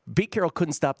 Pete Carroll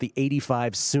couldn't stop the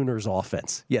 85 Sooners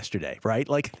offense yesterday, right?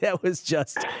 Like, that was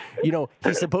just,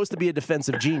 he's supposed to be a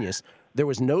defensive genius. There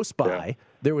was no spy.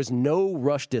 There was no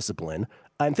rush discipline.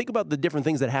 And think about the different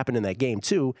things that happened in that game,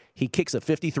 too. He kicks a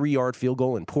 53-yard field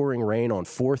goal in pouring rain on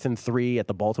 4th and 3 at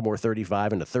the Baltimore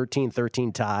 35 in a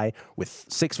 13-13 tie with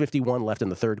 6:51 left in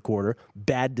the third quarter.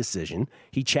 Bad decision.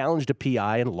 He challenged a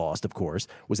PI and lost, of course.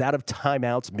 Was out of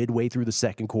timeouts midway through the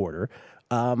second quarter.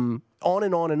 On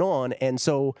and on and on. And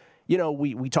so,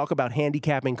 we talk about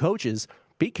handicapping coaches.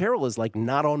 Pete Carroll is,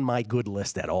 not on my good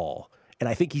list at all. And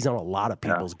I think he's on a lot of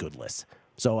people's good lists.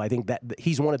 So I think that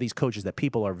he's one of these coaches that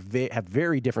people have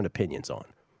very different opinions on.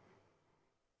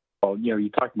 Well, you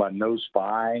talk about no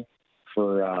spy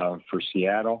for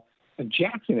Seattle.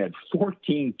 Jackson had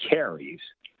 14 carries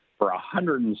for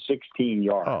 116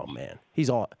 yards. Oh, man. He's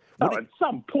all. At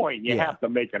some point, you have to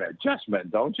make an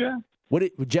adjustment, don't you?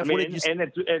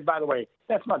 And by the way,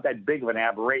 that's not that big of an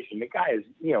aberration. The guy is,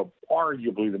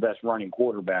 arguably the best running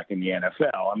quarterback in the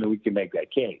NFL. I mean, we can make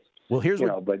that case. Well, here's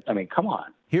but I mean, come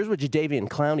on. Here's what Jadeveon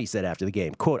Clowney said after the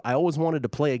game. Quote, I always wanted to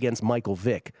play against Michael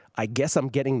Vick. I guess I'm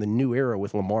getting the new era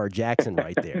with Lamar Jackson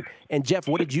right there. And, Jeff,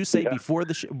 what did you say before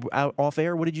the off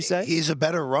air? What did you say? He's a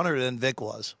better runner than Vick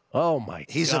was. Oh, my God.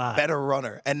 He's a better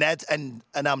runner. And that's and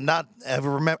I'm not – I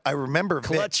remember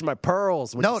Clutch Vick. My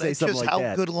pearls when you say something like that. No, that's just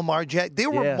how good Lamar Jackson – there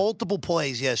were multiple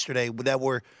plays yesterday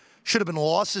that should have been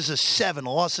losses of 7,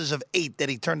 losses of 8 that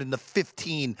he turned into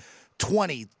 15 –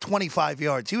 20, 25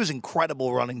 yards. He was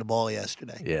incredible running the ball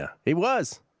yesterday. Yeah, he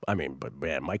was. I mean, but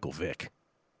man, Michael Vick,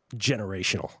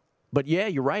 generational. But yeah,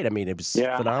 you're right. I mean, it was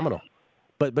phenomenal.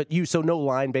 But so no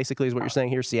line basically is what you're saying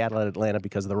here, Seattle and Atlanta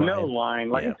because of the Ryan. No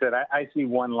line. Like I said, I see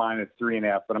one line at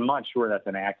 3.5, but I'm not sure that's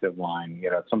an active line.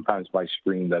 Sometimes my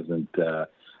screen doesn't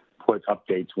put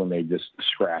updates when they just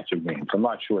scratch a game. So I'm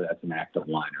not sure that's an active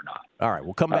line or not. All right,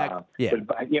 we'll come back. But,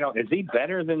 is he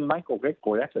better than Michael Vick?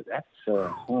 Boy, that's a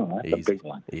big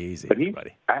one. Easy, but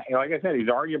buddy. Like I said, he's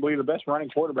arguably the best running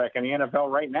quarterback in the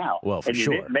NFL right now. Well, for and you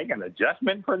didn't make an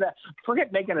adjustment for that.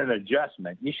 Forget making an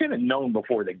adjustment. You should have known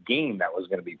before the game that was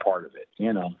going to be part of it. So,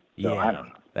 I don't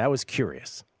know. That was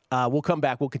curious. We'll come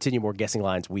back. We'll continue more Guessing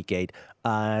Lines Week 8.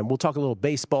 And we'll talk a little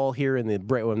baseball here in the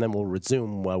break, and then we'll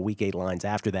resume Week 8 lines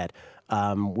after that.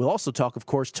 We'll also talk, of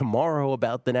course, tomorrow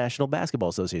about the National Basketball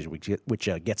Association, which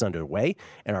gets underway.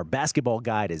 And our basketball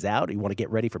guide is out. You want to get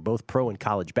ready for both pro and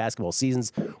college basketball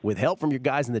seasons. With help from your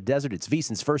guys in the desert, it's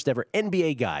VSiN's first ever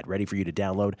NBA guide, ready for you to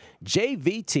download.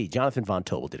 JVT, Jonathan Von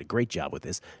Tobel, did a great job with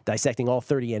this, dissecting all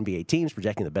 30 NBA teams,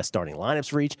 projecting the best starting lineups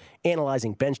for each,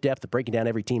 analyzing bench depth, breaking down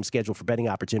every team's schedule for betting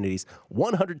opportunities.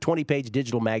 120-page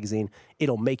digital magazine.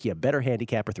 It'll make you a better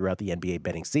handicapper throughout the NBA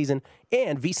betting season.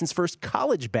 And VSiN's first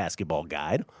college basketball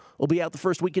guide will be out the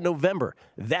first week in November.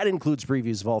 That includes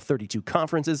previews of all 32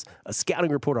 conferences, a scouting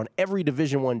report on every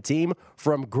Division I team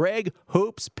from Greg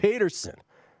Hoops Peterson.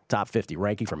 Top 50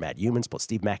 ranking from Matt Humans plus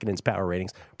Steve McKinnon's power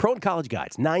ratings. Pro and college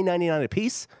guides, $9.99 a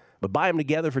piece, but buy them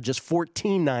together for just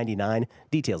 $14.99.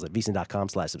 Details at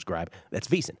VSiN.com/subscribe. That's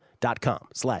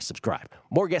VSiN.com/subscribe.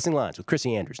 More Guessing Lines with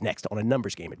Chrissy Andrews next on A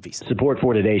Numbers Game at VSiN. Support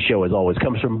for today's show, as always,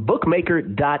 comes from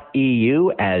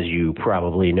Bookmaker.eu. As you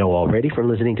probably know already from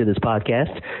listening to this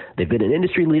podcast, they've been an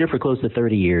industry leader for close to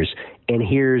 30 years. And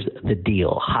here's the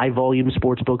deal. High-volume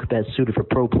sportsbook that's suited for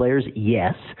pro players,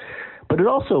 yes. But it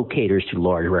also caters to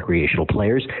large recreational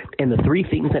players. And the three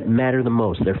things that matter the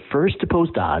most, they're first to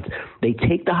post odds, they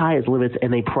take the highest limits,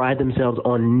 and they pride themselves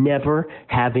on never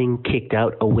having kicked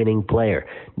out a winning player.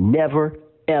 Never,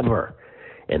 ever.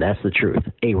 And that's the truth.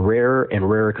 A rarer and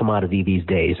rarer commodity these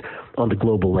days on the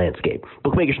global landscape.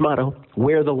 Bookmaker's motto,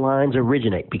 where the lines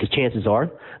originate, because chances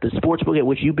are the sportsbook at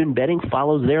which you've been betting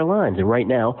follows their lines. And right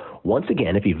now, once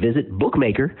again, if you visit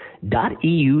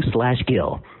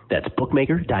bookmaker.eu/Gill, that's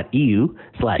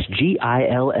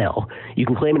bookmaker.eu/GILL, you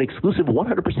can claim an exclusive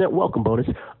 100% welcome bonus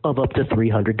of up to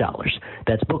 $300.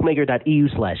 That's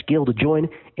bookmaker.eu/Gill to join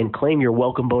and claim your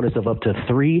welcome bonus of up to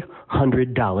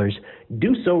 $300.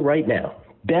 Do so right now.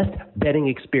 Best betting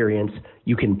experience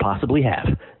you can possibly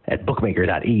have at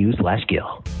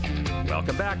bookmaker.eu/Gill.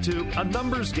 Welcome back to A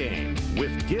Numbers Game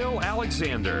with Gil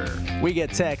Alexander. We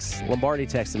get texts. Lombardi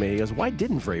texted me. He goes, why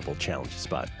didn't Vrabel challenge the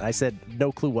spot? I said,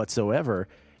 no clue whatsoever.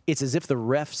 It's as if the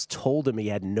refs told him he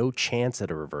had no chance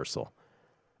at a reversal.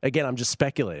 Again, I'm just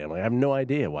speculating. I have no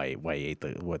idea why he ate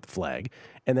the flag.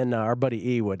 And then our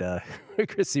buddy E, what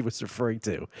Chrissy was referring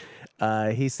to,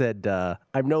 he said,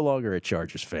 I'm no longer a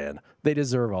Chargers fan. They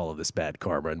deserve all of this bad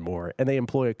karma and more. And they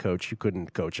employ a coach who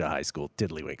couldn't coach a high school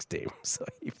tiddlywinks team. So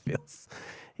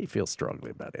he feels strongly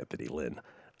about Anthony Lynn.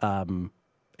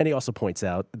 And he also points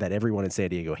out that everyone in San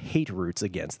Diego roots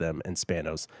against them and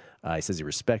Spanos. He says he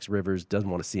respects Rivers, doesn't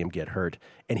want to see him get hurt.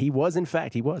 And he was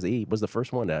the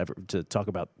first one to talk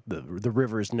about the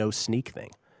Rivers no sneak thing.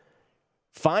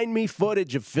 Find me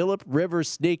footage of Phillip Rivers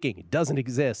sneaking. It doesn't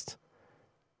exist.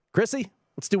 Chrissy,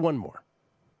 let's do one more.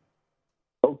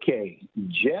 Okay,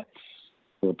 Jets,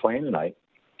 we're playing tonight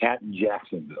at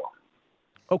Jacksonville.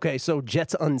 Okay, so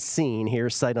Jets unseen here,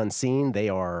 sight unseen. They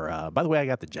are, by the way, I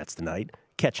got the Jets tonight,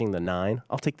 catching the 9.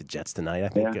 I'll take the Jets tonight. I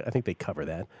think they cover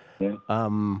that. Yeah.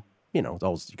 You got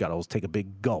to always take a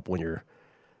big gulp when you're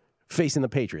facing the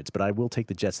Patriots, but I will take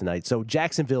the Jets tonight. So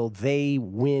Jacksonville, they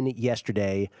win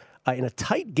yesterday in a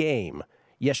tight game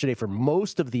yesterday for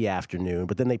most of the afternoon,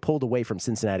 but then they pulled away from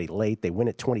Cincinnati late. They win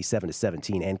at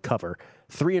 27-17 and cover.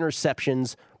 3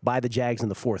 interceptions by the Jags in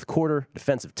the fourth quarter,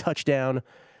 defensive touchdown.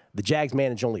 The Jags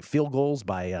managed only field goals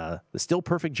by the still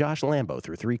perfect Josh Lambo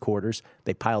through 3 quarters.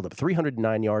 They piled up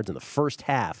 309 yards in the first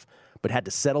half, but had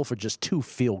to settle for just 2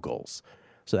 field goals.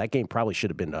 So that game probably should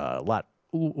have been a lot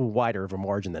wider of a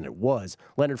margin than it was.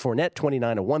 Leonard Fournette,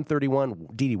 29-131.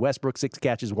 D.D. Westbrook, 6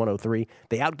 catches, 103.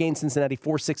 They outgained Cincinnati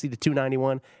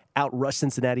 460-291. Outrushed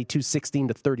Cincinnati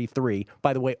 216-33.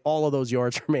 By the way, all of those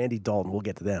yards from Andy Dalton. We'll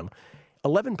get to them.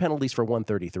 11 penalties for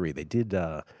 133. They did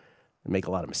make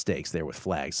a lot of mistakes there with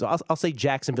flags. So I'll say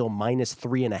Jacksonville minus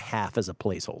 3.5 as a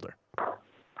placeholder.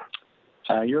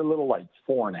 You're a little light,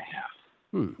 4.5.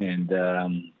 And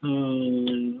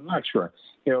I'm not sure.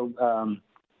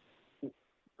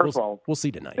 First of all, we'll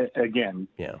see tonight. Again,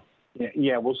 yeah,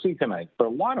 we'll see tonight. But a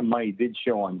lot of money did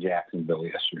show on Jacksonville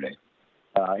yesterday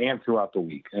and throughout the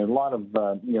week. And a lot of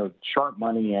sharp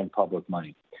money and public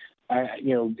money.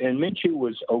 and Minshew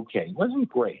was okay. He wasn't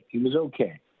great. He was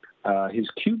okay. His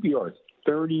QBR is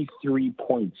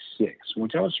 33.6,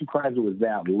 which I was surprised it was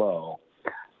that low.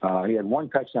 He had 1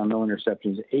 touchdown, no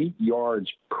interceptions, 8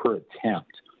 yards per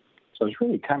attempt. So I was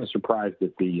really kind of surprised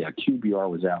that the QBR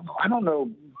was that low. I don't know.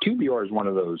 QBR is one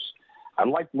of those. I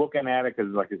like looking at it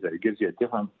because, like I said, it gives you a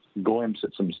different glimpse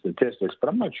at some statistics, but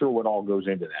I'm not sure what all goes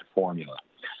into that formula.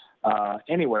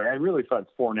 Anyway, I really thought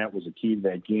Fournette was a key to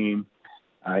that game.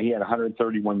 He had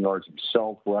 131 yards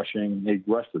himself rushing. He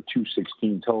rushed for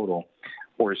 216 total,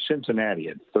 whereas Cincinnati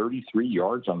had 33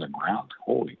 yards on the ground.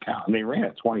 Holy cow. And they ran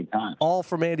it 20 times. All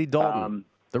from Andy Dalton.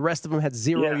 The rest of them had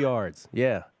 0 yards.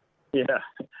 Yeah. Yeah.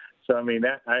 So, I mean,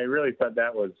 I really thought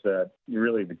that was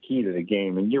really the key to the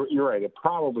game. And you're right. It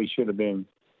probably should have been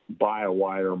by a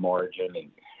wider margin.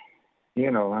 And,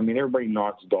 everybody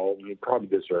knocks Dalton. He probably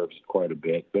deserves quite a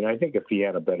bit. But I think if he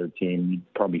had a better team,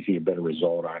 you'd probably see a better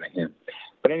result out of him.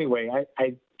 But anyway,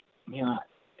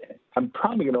 I'm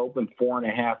probably going to open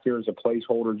 4.5 here as a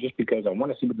placeholder just because I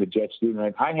want to see what the Jets do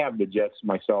tonight. I have the Jets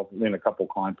myself in a couple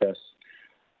contests.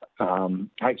 I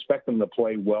expect them to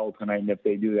play well tonight, and if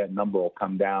they do, that number will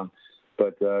come down.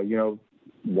 But,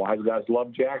 wise guys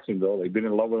love Jacksonville. They've been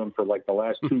in love with them for like the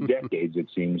last 2 decades, it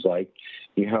seems like.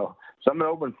 So I'm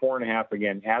going to open 4.5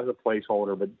 again as a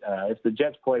placeholder. But if the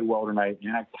Jets play well tonight,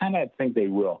 and I kind of think they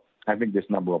will, I think this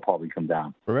number will probably come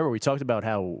down. Remember, we talked about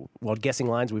how, guessing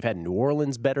lines, we've had New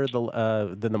Orleans better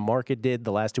than the market did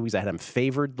the last 2 weeks. I had them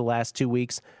favored the last 2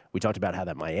 weeks. We talked about how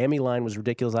that Miami line was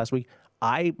ridiculous last week.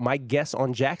 My guess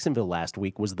on Jacksonville last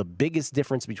week was the biggest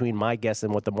difference between my guess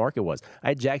and what the market was. I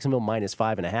had Jacksonville minus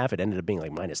 5.5. It ended up being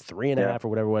like minus 3.5 or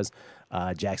whatever it was.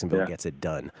 Jacksonville gets it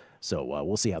done. So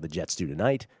we'll see how the Jets do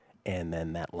tonight. And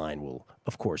then that line will,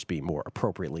 of course, be more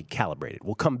appropriately calibrated.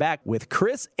 We'll come back with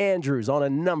Chris Andrews on a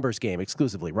numbers game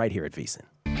exclusively right here at VSiN.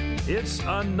 It's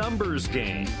a numbers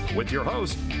game with your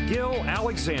host, Gil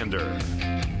Alexander.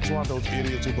 It's one of those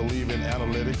idiots who believe in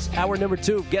analytics. Hour number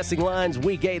 2, Guessing Lines,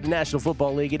 Week 8 of the National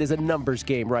Football League. It is a numbers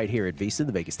game right here at VSiN,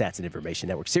 the Vegas Stats and Information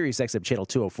Network, Sirius XM Channel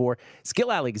 204. It's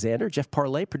Gil Alexander, Jeff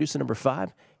Parlay, producer number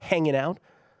 5, hanging out,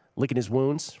 licking his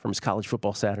wounds from his college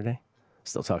football Saturday.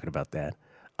 Still talking about that.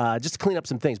 Just to clean up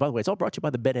some things. By the way, it's all brought to you by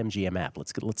the BetMGM app.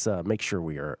 Let's make sure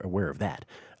we are aware of that.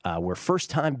 Where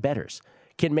first-time bettors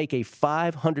can make a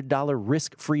 $500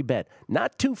 risk-free bet.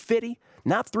 Not $250,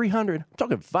 not $300. I'm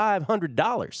talking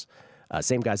 $500.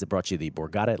 Same guys that brought you the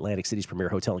Borgata, Atlantic City's premier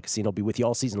hotel and casino, will be with you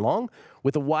all season long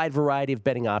with a wide variety of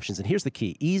betting options. And here's the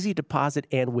key: easy deposit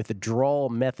and withdrawal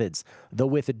methods. The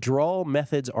withdrawal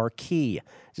methods are key.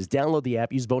 Just download the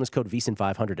app, use bonus code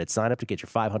VSiN500 at sign up to get your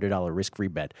 $500 risk-free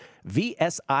bet.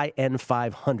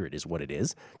 VSIN500 is what it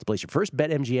is. To place your first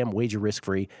BetMGM wager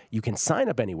risk-free, you can sign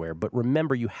up anywhere, but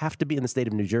remember, you have to be in the state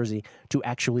of New Jersey to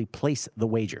actually place the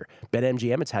wager.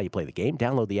 BetMGM, it's how you play the game.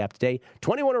 Download the app today.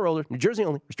 21 or older, New Jersey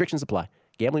only. Restrictions apply.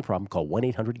 Gambling problem, call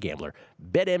 1-800-GAMBLER.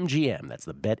 BetMGM, that's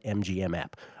the BetMGM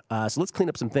app. So let's clean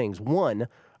up some things. One,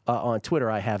 on Twitter,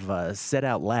 I have said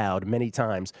out loud many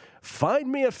times,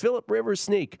 find me a Phillip Rivers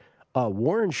sneak.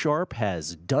 Warren Sharp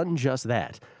has done just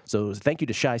that. So thank you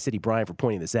to Shy City Brian for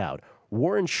pointing this out.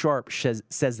 Warren Sharp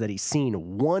says that he's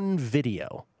seen one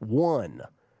video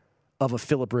of a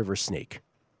Phillip Rivers sneak.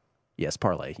 Yes,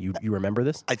 Parlay, you remember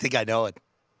this? I think I know it.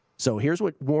 So here's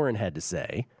what Warren had to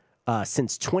say.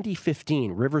 Since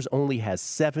 2015, Rivers only has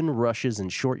 7 rushes in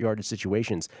short yardage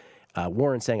situations.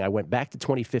 Warren saying, I went back to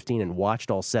 2015 and watched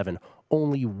all 7.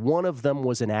 Only one of them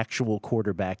was an actual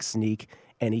quarterback sneak,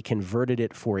 and he converted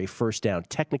it for a first down.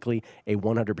 Technically, a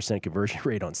 100% conversion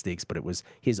rate on sneaks, but it was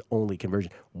his only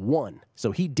conversion. 1.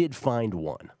 So he did find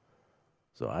 1.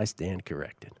 So I stand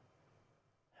corrected.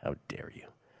 How dare you?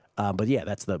 But yeah,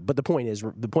 but the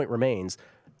point remains,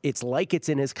 it's like it's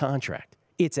in his contract.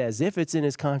 It's as if it's in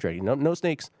his contract. No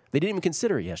snakes. They didn't even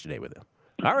consider it yesterday with him.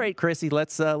 All right, Chrissy,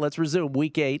 let's resume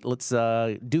Week 8. Let's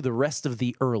do the rest of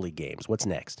the early games. What's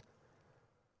next?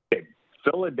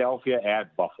 Philadelphia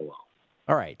at Buffalo.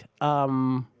 All right.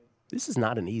 This is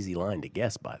not an easy line to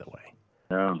guess, by the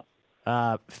way.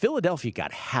 No. Philadelphia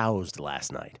got housed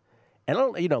last night. And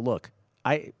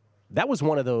that was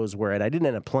one of those where, and I didn't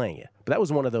end up playing it, but that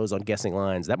was one of those on guessing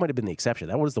lines. That might have been the exception.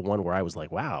 That was the one where I was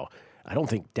like, wow, I don't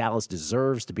think Dallas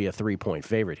deserves to be a 3-point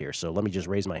favorite here. So let me just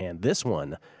raise my hand. This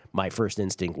one, my first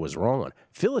instinct was wrong on.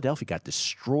 Philadelphia got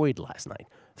destroyed last night,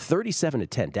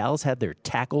 37-10. Dallas had their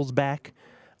tackles back.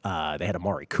 They had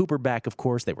Amari Cooper back, of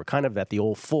course. They were kind of at the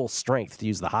old full strength, to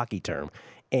use the hockey term.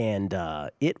 And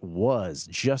it was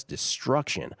just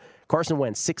destruction. Carson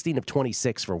Wentz, 16 of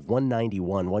 26 for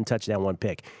 191, 1 touchdown, 1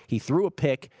 pick. He threw a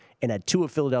pick, and had two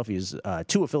of Philadelphia's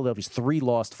 3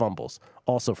 lost fumbles,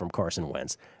 also from Carson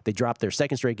Wentz. They dropped their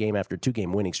second straight game after a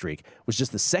 2-game winning streak. It was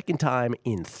just the second time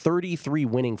in 33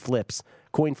 winning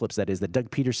coin flips, that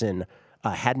Doug Peterson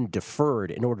hadn't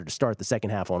deferred in order to start the second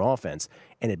half on offense,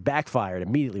 and it backfired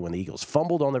immediately when the Eagles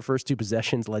fumbled on their first 2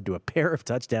 possessions, led to a pair of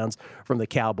touchdowns from the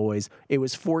Cowboys. It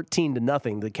was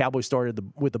 14-0. The Cowboys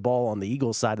started with the ball on the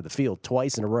Eagles side of the field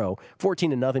twice in a row,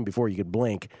 14-0 before you could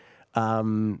blink.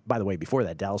 By the way, before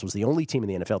that, Dallas was the only team in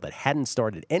the NFL that hadn't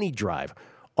started any drive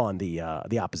on the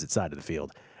opposite side of the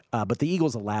field. But the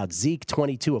Eagles allowed Zeke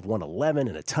 22 of 111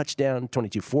 and a touchdown,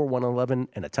 22 for 111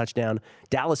 and a touchdown.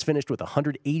 Dallas finished with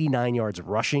 189 yards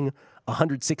rushing,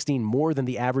 116 more than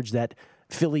the average that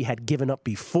Philly had given up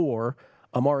before.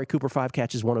 Amari Cooper, 5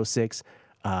 catches, 106.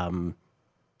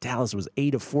 Dallas was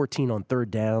 8 of 14 on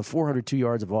third down, 402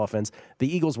 yards of offense.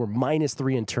 The Eagles were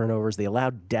 -3 in turnovers. They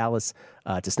allowed Dallas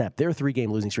to snap their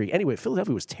 3-game losing streak. Anyway,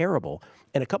 Philadelphia was terrible.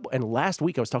 And last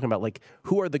week I was talking about, like,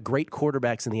 who are the great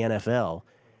quarterbacks in the NFL?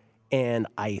 And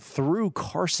I threw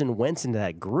Carson Wentz into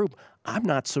that group. I'm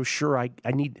not so sure I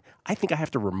think I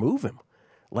have to remove him,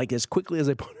 like, as quickly as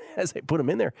I put him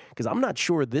in there, because I'm not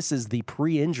sure this is the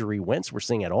pre-injury Wentz we're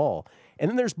seeing at all. And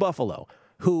then there's Buffalo,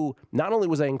 who not only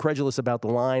was I incredulous about the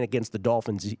line against the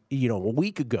Dolphins, a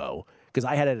week ago, because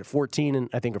I had it at 14 and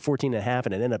I think or 14.5,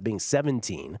 and it ended up being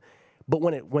 17. But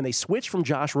when they switched from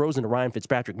Josh Rosen to Ryan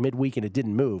Fitzpatrick midweek and it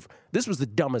didn't move, this was the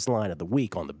dumbest line of the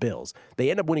week on the Bills. They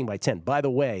end up winning by 10. By the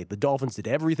way, the Dolphins did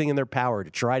everything in their power to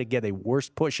try to get a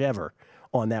worst push ever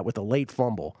on that with a late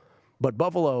fumble. But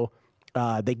Buffalo,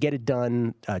 they get it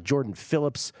done. Jordan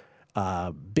Phillips,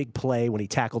 big play when he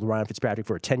tackled Ryan Fitzpatrick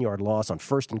for a 10-yard loss on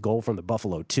 1st and goal from the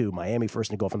Buffalo 2. Miami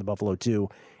 1st and goal from the Buffalo 2.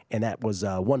 And that was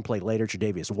one play later.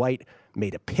 Tre'Davious White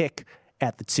made a pick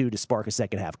at the 2 to spark a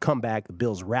second-half comeback. The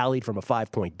Bills rallied from a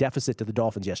 5-point deficit to the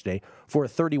Dolphins yesterday for a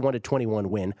 31-21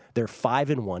 win. They're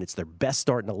 5-1. It's their best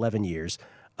start in 11 years.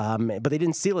 But they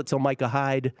didn't seal it till Micah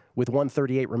Hyde, with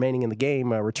 1:38 remaining in the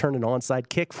game, returned an onside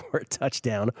kick for a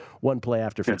touchdown, one play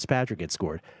after Fitzpatrick had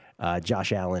scored.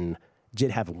 Josh Allen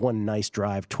did have one nice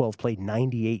drive, 12-play,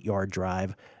 98-yard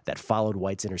drive that followed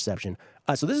White's interception.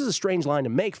 So this is a strange line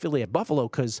to make, Philly at Buffalo,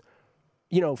 because,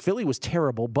 Philly was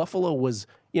terrible. Buffalo was,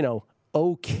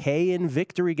 okay in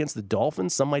victory against the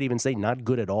Dolphins. Some might even say not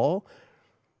good at all.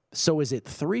 So is it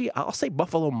 3? I'll say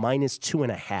Buffalo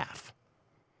 -2.5.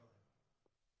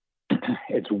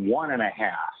 It's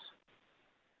 1.5.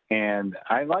 And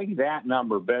I like that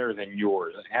number better than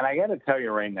yours. And I got to tell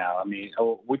you right now,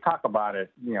 we talk about it,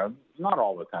 not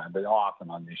all the time, but often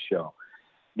on this show.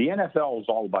 The NFL is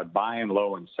all about buying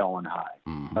low and selling high.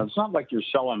 Mm-hmm. Now, it's not like you're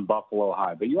selling Buffalo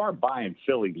high, but you are buying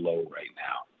Philly low right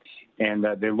now. And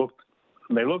they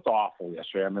looked awful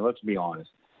yesterday. Let's be honest.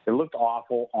 They looked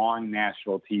awful on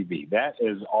national TV. That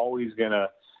is always going to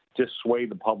just sway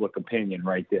the public opinion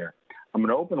right there. I'm going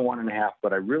to open 1.5,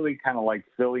 but I really kind of like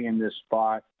Philly in this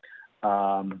spot.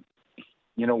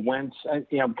 Wentz,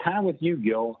 I'm kind of with you,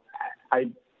 Gil.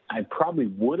 I probably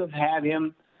would have had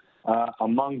him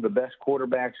among the best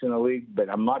quarterbacks in the league, but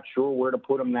I'm not sure where to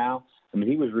put him now.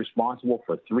 He was responsible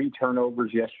for 3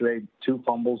 turnovers yesterday, 2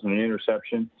 fumbles and an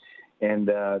interception. And,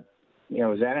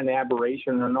 is that an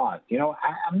aberration or not?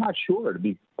 I'm not sure, to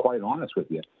be quite honest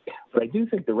with you. But I do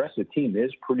think the rest of the team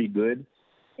is pretty good.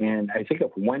 And I think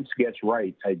if Wentz gets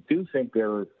right, I do think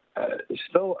they're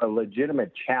still a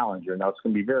legitimate challenger. Now, it's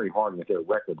going to be very hard with their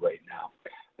record right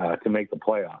now to make the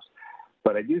playoffs.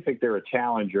 But I do think they're a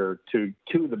challenger to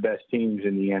 2 of the best teams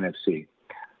in the NFC.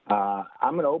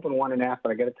 I'm going to open 1.5,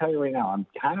 but I got to tell you right now, I'm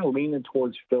kind of leaning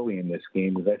towards Philly in this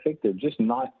game because I think they're just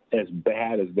not as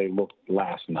bad as they looked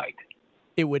last night.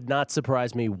 It would not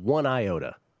surprise me one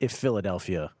iota if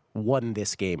Philadelphia won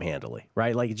this game handily,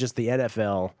 right? Like, just the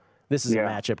NFL. This is a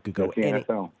matchup could go any,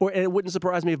 and it wouldn't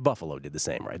surprise me if Buffalo did the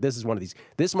same, right? This is one of these.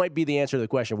 This might be the answer to the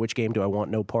question: which game do I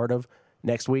want no part of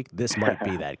next week? This might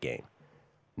be that game.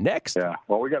 Next,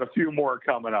 well, we got a few more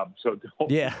coming up, so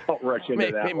don't rush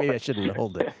into that. Maybe I shouldn't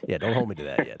hold it. Yeah, don't hold me to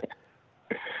that yet.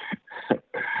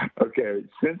 Okay,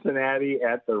 Cincinnati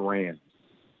at the Rams.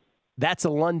 That's a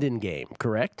London game,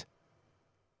 correct?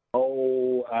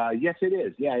 Oh, yes, it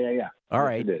is. Yeah. All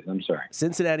right, it is. I'm sorry.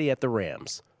 Cincinnati at the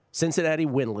Rams. Cincinnati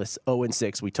winless,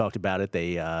 0-6. We talked about it.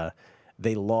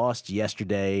 They lost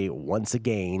yesterday once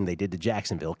again. They did to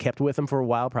Jacksonville. Kept with them for a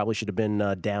while. Probably should have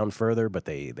been down further, but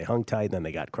they hung tight, and then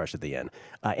they got crushed at the end.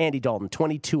 Andy Dalton,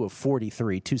 22 of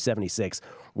 43, 276,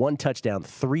 1 touchdown,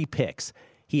 3 picks.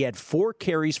 He had 4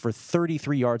 carries for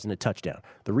 33 yards and a touchdown.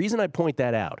 The reason I point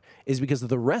that out is because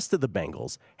the rest of the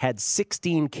Bengals had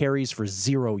 16 carries for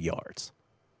 0 yards.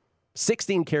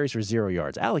 16 carries for 0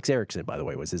 yards. Alex Erickson, by the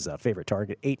way, was his favorite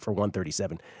target, 8 for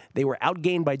 137. They were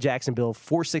outgained by Jacksonville,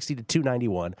 460 to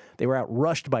 291. They were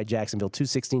outrushed by Jacksonville,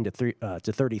 216 to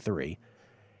 33.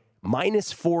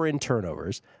 -4 in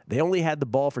turnovers. They only had the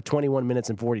ball for 21 minutes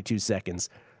and 42 seconds.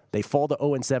 They fall to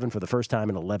 0-7 for the first time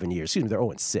in 11 years. Excuse me, they're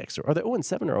 0-6. Are they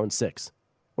 0-7 or 0-6?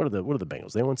 What are the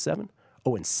Bengals? They 0-7?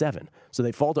 0-7. So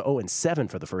they fall to 0-7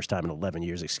 for the first time in 11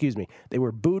 years. Excuse me. They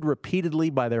were booed repeatedly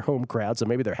by their home crowd, so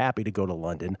maybe they're happy to go to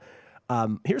London.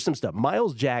 Here's some stuff.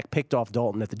 Miles Jack picked off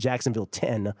Dalton at the Jacksonville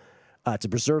 10 to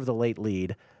preserve the late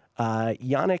lead.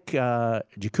 Yannick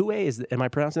Ngakoue, am I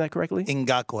pronouncing that correctly?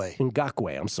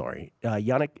 Ngakoue, I'm sorry.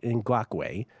 Yannick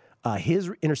Ngakoue.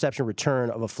 His interception return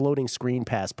of a floating screen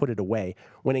pass put it away.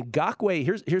 When Ngakoue,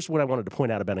 here's what I wanted to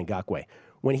point out about Ngakoue.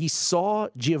 When he saw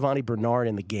Giovanni Bernard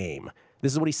in the game,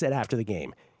 this is what he said after the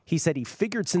game. He said he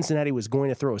figured Cincinnati was going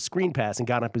to throw a screen pass and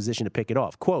got in position to pick it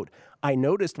off. Quote, I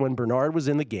noticed when Bernard was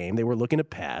in the game, they were looking to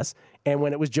pass, and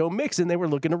when it was Joe Mixon, they were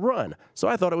looking to run. So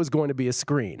I thought it was going to be a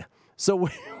screen. So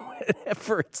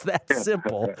whenever it's that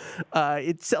simple,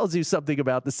 it tells you something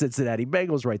about the Cincinnati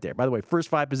Bengals right there. By the way, first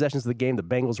 5 possessions of the game, the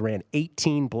Bengals ran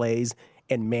 18 plays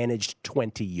and managed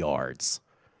 20 yards.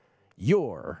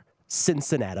 Your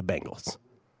Cincinnati Bengals.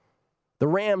 The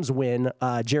Rams win.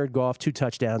 Jared Goff, 2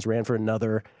 touchdowns, ran for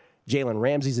another. Jalen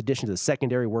Ramsey's addition to the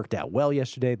secondary worked out well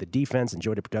yesterday. The defense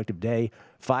enjoyed a productive day.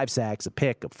 5 sacks, a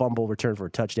pick, a fumble, return for a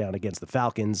touchdown against the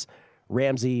Falcons.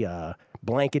 Ramsey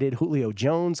blanketed Julio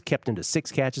Jones, kept him to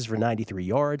 6 catches for 93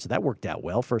 yards. That worked out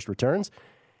well, first returns.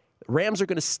 Rams are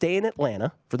going to stay in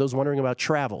Atlanta, for those wondering about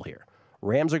travel here.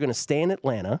 Rams are going to stay in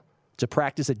Atlanta to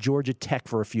practice at Georgia Tech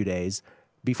for a few days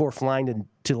before flying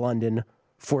to London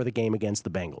for the game against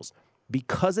the Bengals.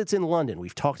 Because it's in London,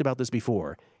 we've talked about this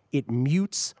before, it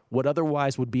mutes what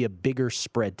otherwise would be a bigger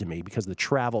spread to me because the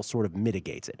travel sort of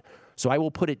mitigates it. So I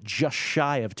will put it just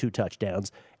shy of 2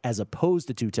 touchdowns as opposed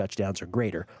to 2 touchdowns or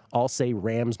greater. I'll say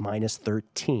Rams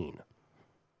 -13.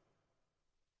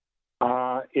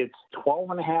 It's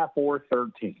 12.5 or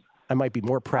 13. I might be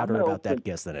more prouder about that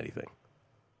guess than anything.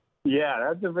 Yeah,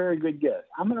 that's a very good guess.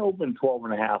 I'm going to open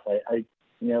 12.5.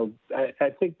 I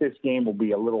think this game will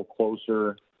be a little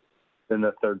closer than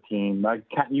the 13.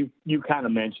 You kind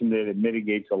of mentioned it. It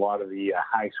mitigates a lot of the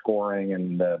high scoring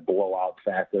and the blowout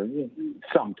factor.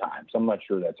 Sometimes. I'm not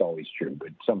sure that's always true, but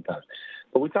sometimes.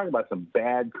 But we talk about some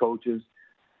bad coaches.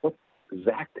 What,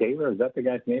 Zach Taylor? Is that the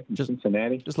guy's name from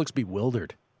Cincinnati? Just looks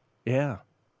bewildered. Yeah.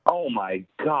 Oh, my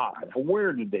God.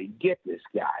 Where did they get this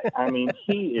guy? I mean,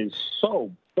 he is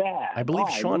so bad. I believe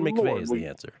Sean McVay is the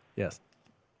answer. Yes.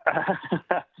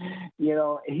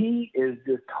 He is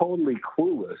just totally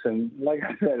clueless. And like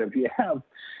I said, if you have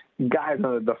guys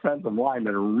on the defensive line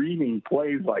that are reading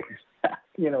plays like that,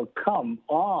 come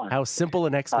on. How simple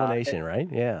an explanation, right?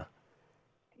 Yeah.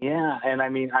 Yeah, and I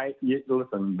mean,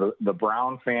 listen, the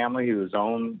Brown family, who's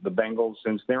owned the Bengals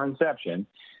since their inception,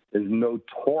 is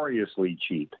notoriously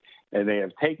cheap. And they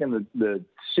have taken the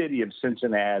city of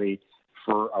Cincinnati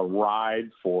for a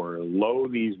ride for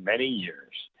these many years.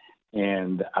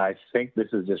 And I think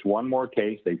this is just one more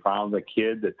case. They found a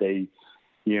kid that they,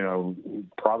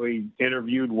 probably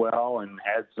interviewed well and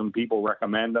had some people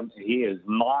recommend him. He is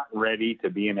not ready to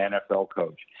be an NFL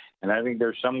coach. And I think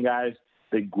there's some guys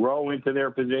that grow into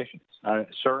their positions.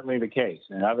 Certainly the case.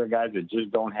 And other guys that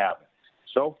just don't have it.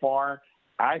 So far,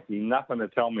 I see nothing to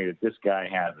tell me that this guy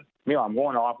has it. I'm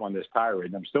going off on this tirade,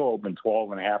 and I'm still open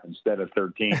 12.5 instead of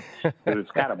 13 because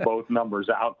it's kind of both numbers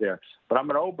out there. But I'm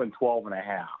going to open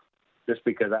 12.5. Just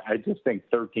because I just think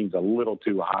 13's a little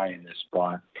too high in this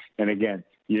spot. And again,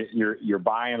 you're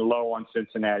buying low on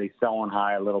Cincinnati, selling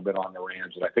high a little bit on the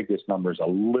Rams. And I think this number is a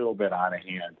little bit out of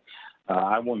hand.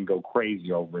 I wouldn't go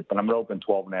crazy over it, but I'm going to open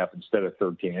 12.5 instead of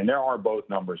 13. And there are both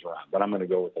numbers around, but I'm going to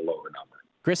go with the lower number.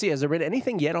 Chrissy, has there been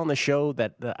anything yet on the show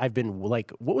that I've been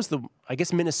like, what was I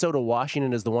guess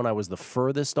Minnesota-Washington is the one I was the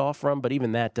furthest off from, but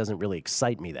even that doesn't really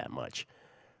excite me that much.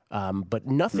 But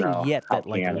nothing yet that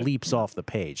leaps off the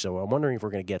page. So I'm wondering if we're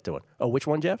going to get to it. Oh, which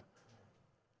one, Jeff?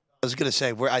 I was going to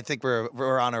say I think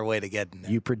we're on our way to getting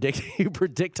there. You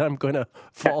predict I'm going to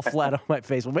fall flat on my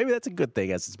face. Well, maybe that's a good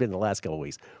thing as it's been the last couple of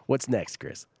weeks. What's next,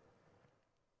 Chris?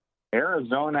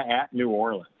 Arizona at New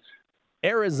Orleans.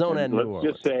 Arizona at New Orleans.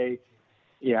 Let's just say,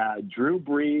 Drew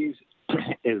Brees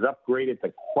is upgraded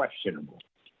to questionable,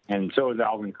 and so is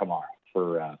Alvin Kamara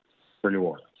for New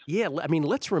Orleans. Yeah, I mean,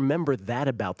 let's remember that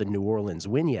about the New Orleans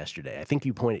win yesterday. I think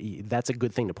that's a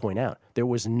good thing to point out. There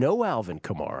was no Alvin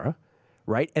Kamara,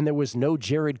 right? And there was no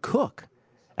Jared Cook.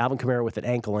 Alvin Kamara with an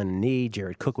ankle and a knee,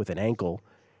 Jared Cook with an ankle.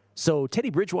 So Teddy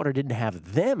Bridgewater didn't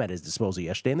have them at his disposal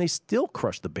yesterday, and they still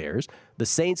crushed the Bears. The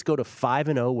Saints go to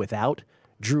 5-0 without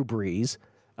Drew Brees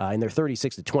in their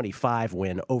 36-25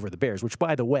 win over the Bears, which,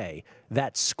 by the way,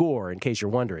 that score, in case you're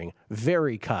wondering,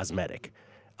 very cosmetic.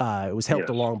 It was helped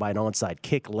along by an onside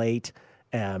kick late.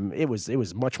 It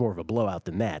was much more of a blowout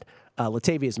than that.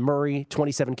 Latavius Murray,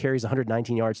 27 carries,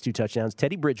 119 yards, 2 touchdowns.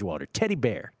 Teddy Bridgewater, Teddy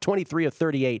Bear, 23 of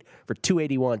 38 for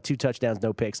 281, 2 touchdowns,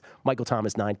 no picks. Michael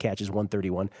Thomas, 9 catches,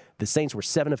 131. The Saints were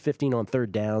 7 of 15 on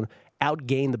third down,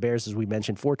 outgained the Bears, as we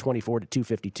mentioned, 424 to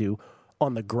 252.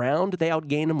 On the ground, they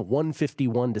outgained them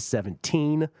 151 to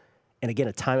 17. And again,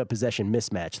 a time of possession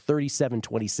mismatch,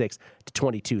 37-26 to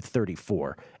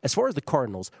 22-34. As far as the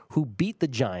Cardinals, who beat the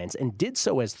Giants and did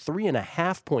so as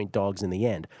 3.5-point dogs in the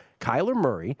end, Kyler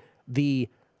Murray, the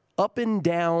up and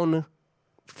down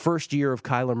first year of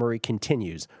Kyler Murray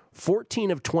continues.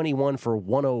 14 of 21 for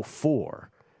 104.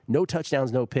 No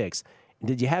touchdowns, no picks.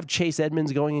 Did you have Chase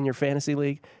Edmonds going in your fantasy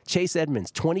league? Chase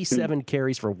Edmonds, 27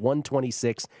 carries for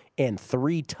 126 and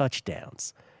 3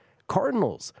 touchdowns.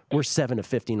 Cardinals were 7 of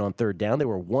 15 on third down. They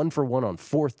were 1 for 1 on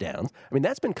fourth downs. I mean,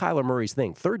 that's been Kyler Murray's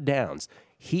thing. Third downs,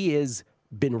 he has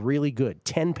been really good.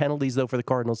 10 penalties, though, for the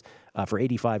Cardinals for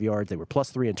 85 yards. They were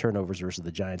 +3 in turnovers versus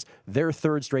the Giants. Their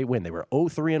third straight win. They were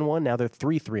 0-3-1. Now they're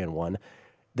 3-3-1.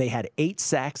 They had 8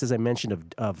 sacks, as I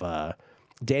mentioned, of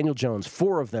Daniel Jones,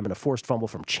 4 of them in a forced fumble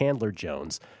from Chandler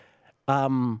Jones.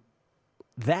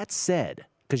 That said,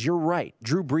 because you're right,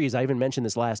 Drew Brees, I even mentioned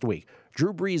this last week,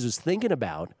 Drew Brees was thinking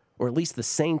about, or at least the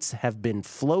Saints have been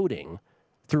floating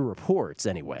through reports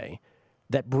anyway,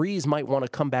 that Brees might want to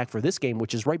come back for this game,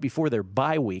 which is right before their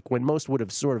bye week, when most would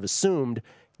have sort of assumed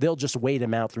they'll just wait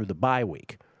him out through the bye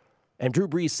week. And Drew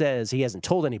Brees says he hasn't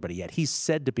told anybody yet. He's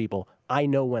said to people, I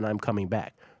know when I'm coming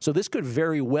back. So this could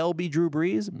very well be Drew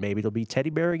Brees. Maybe it'll be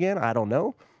Teddy Bear again. I don't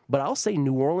know. But I'll say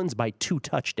New Orleans by 2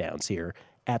 touchdowns here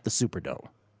at the Superdome.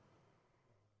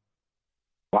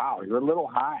 Wow, you're a little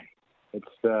high. It's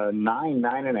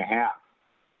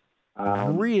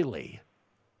 9.5. Really?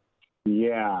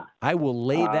 Yeah. I will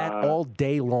lay that all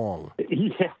day long.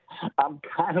 Yeah, I'm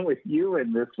kind of with you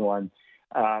in this one.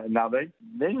 Now, they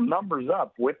numbers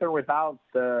up with or without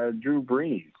Drew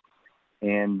Brees.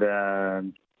 And,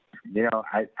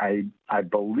 I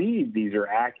believe these are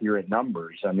accurate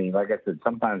numbers. I mean, like I said,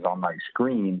 sometimes on my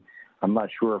screen, I'm not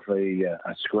sure if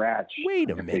a scratch. Wait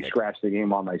a minute. They scratch the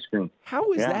game on my screen.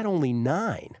 How is that only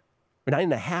 9? Or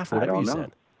 9.5, whatever you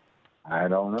said. I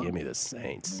don't know. Give me the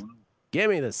Saints.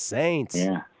 Give me the Saints.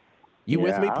 Yeah. You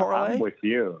with me, Parlay? I'm with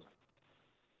you.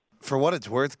 For what it's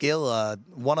worth, Gil,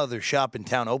 one other shop in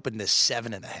town opened at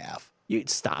 7.5. You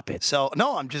stop it. So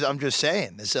no, I'm just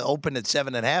saying it's open at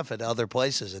 7.5 at other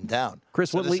places in town.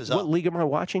 Chris, So what this is up. league am I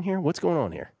watching here? What's going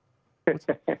on here?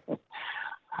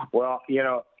 Well,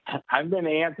 I've been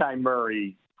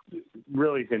anti-Murray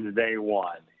really since day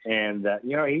one. And,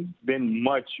 he's been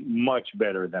much, much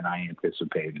better than I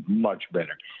anticipated. Much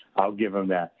better. I'll give him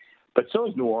that. But so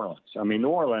is New Orleans. I mean, New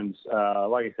Orleans,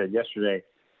 like I said yesterday,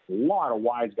 a lot of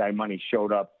wise guy money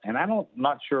showed up. And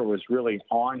not sure it was really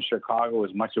on Chicago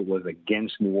as much as it was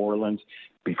against New Orleans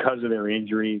because of their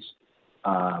injuries.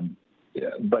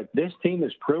 But this team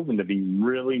has proven to be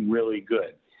really, really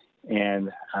good.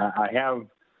 And I have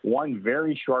one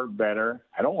very sharp bettor.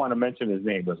 I don't want to mention his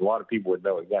name, because a lot of people would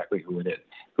know exactly who it is,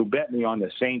 who bet me on the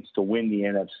Saints to win the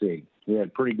NFC. We had a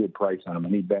pretty good price on him,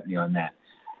 and he bet me on that.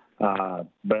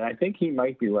 But I think he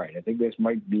might be right. I think this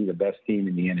might be the best team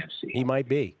in the NFC. He might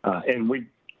be. And we've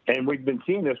been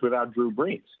seeing this without Drew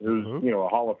Brees, who's a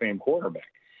Hall of Fame quarterback.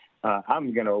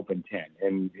 I'm going to open 10.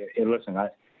 And listen,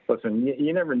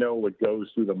 you never know what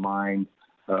goes through the mind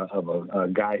of a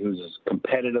guy who's as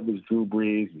competitive as Drew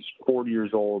Brees. He's 40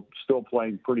 years old, still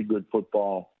playing pretty good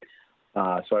football.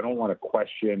 So I don't want to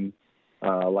question,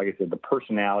 like I said, the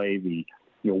personality,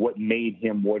 what made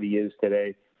him what he is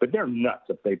today. But they're nuts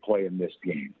if they play in this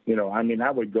game.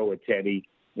 I would go with Teddy.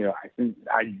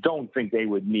 I don't think they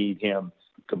would need him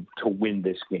to win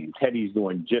this game. Teddy's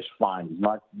doing just fine.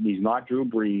 He's not Drew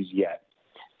Brees yet,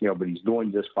 but he's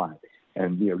doing just fine.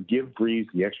 And give Brees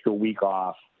the extra week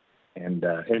off. And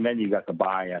then you got the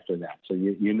bye after that. So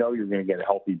you're going to get a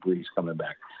healthy Brees coming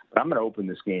back. But I'm going to open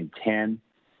this game 10,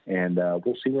 and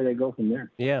we'll see where they go from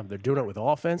there. Yeah, they're doing it with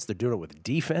offense. They're doing it with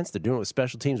defense. They're doing it with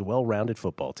special teams. Well-rounded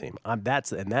football team.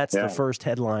 That's the first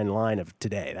headline line of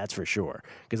today. That's for sure.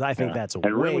 Because I think that's and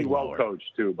way really well lower.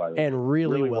 coached too, by the way. And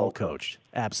really well coached.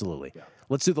 Absolutely. Yeah.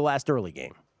 Let's do the last early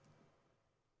game.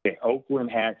 Okay,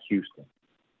 Oakland at Houston.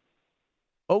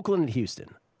 Oakland at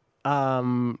Houston.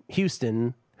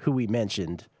 Houston, who we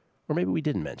mentioned, or maybe we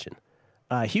didn't mention.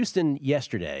 Houston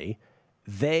yesterday,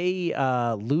 They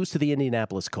lose to the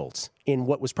Indianapolis Colts in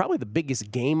what was probably the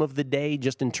biggest game of the day,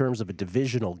 just in terms of a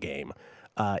divisional game.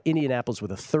 Indianapolis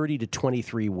with a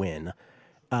 30-23 win.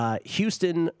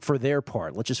 Houston, for their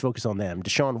part, let's just focus on them.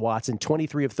 Deshaun Watson,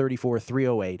 23 of 34,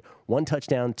 308, 1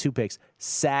 touchdown, 2 picks,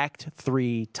 sacked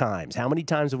 3 times. How many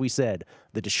times have we said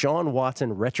the Deshaun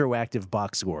Watson retroactive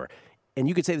box score? And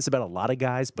you could say this about a lot of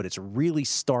guys, but it's really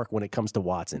stark when it comes to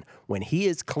Watson. When he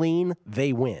is clean,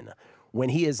 they win. When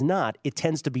he is not, it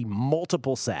tends to be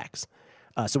multiple sacks.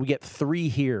 So we get 3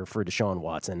 here for Deshaun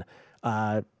Watson.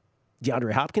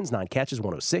 DeAndre Hopkins, 9 catches,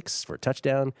 106 for a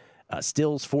touchdown.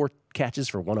 Stills, 4 catches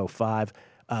for 105.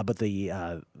 But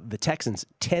the Texans,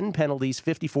 10 penalties,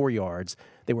 54 yards.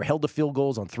 They were held to field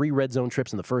goals on 3 red zone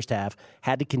trips in the first half,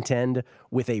 had to contend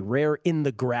with a rare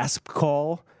in-the-grasp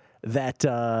call that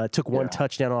took 1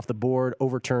 touchdown off the board,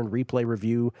 overturned replay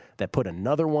review that put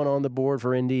another one on the board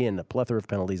for Indy, and a plethora of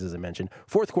penalties, as I mentioned.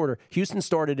 Fourth quarter, Houston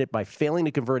started it by failing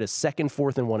to convert a second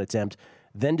 4th-and-1 attempt.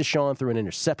 Then Deshaun threw an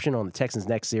interception on the Texans'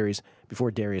 next series before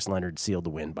Darius Leonard sealed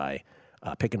the win by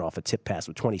picking off a tip pass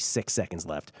with 26 seconds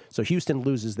left. So Houston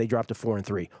loses. They drop to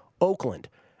 4-3. Oakland.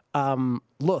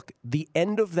 Look, the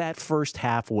end of that first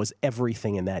half was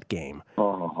everything in that game.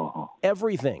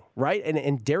 Everything, right?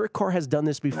 And Derek Carr has done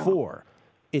this before.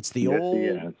 It's the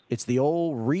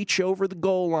old reach over the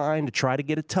goal line to try to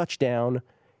get a touchdown,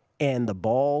 and the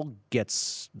ball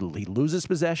he loses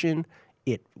possession.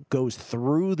 It goes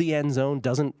through the end zone,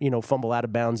 doesn't fumble out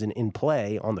of bounds in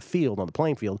play on the field, on the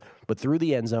playing field, but through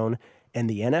the end zone. And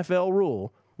the NFL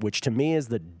rule, which to me is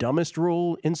the dumbest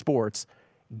rule in sports,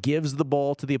 gives the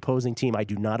ball to the opposing team. I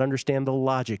do not understand the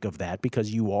logic of that, because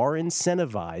you are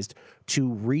incentivized to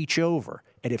reach over.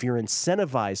 And if you're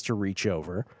incentivized to reach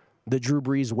over, the Drew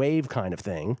Brees wave kind of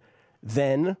thing,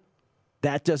 then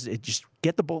that does it. Just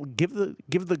get the ball, give the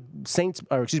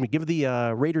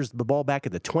Raiders the ball back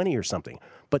at the 20 or something.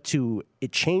 But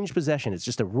it changed possession. It's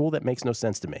just a rule that makes no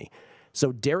sense to me.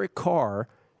 So Derek Carr,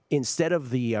 instead of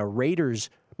the Raiders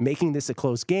making this a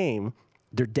close game,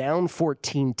 they're down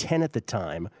 14-10 at the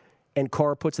time, and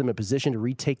Carr puts them in position to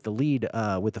retake the lead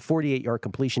with a 48-yard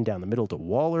completion down the middle to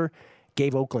Waller,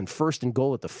 gave Oakland 1st and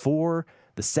goal at the 4,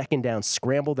 the second down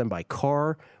scramble then by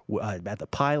Carr at the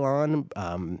pylon.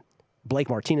 Blake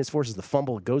Martinez forces the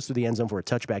fumble, goes through the end zone for a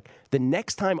touchback. The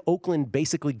next time Oakland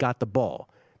basically got the ball,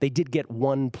 they did get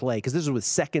 1 play, because this was with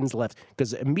seconds left,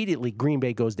 because immediately Green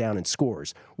Bay goes down and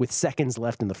scores with seconds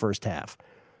left in the first half.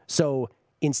 So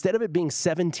instead of it being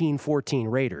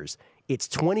 17-14 Raiders, it's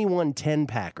 21-10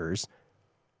 Packers.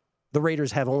 The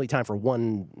Raiders have only time for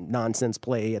 1 nonsense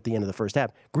play at the end of the first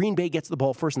half. Green Bay gets the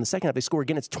ball first in the second half. They score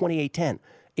again. It's 28-10.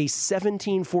 A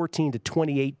 17-14 to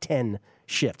 28-10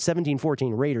 shift.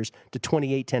 17-14 Raiders to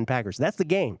 28-10 Packers. That's the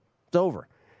game. It's over.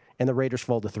 And the Raiders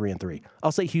fall to 3-3.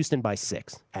 I'll say Houston by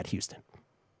 6 at Houston.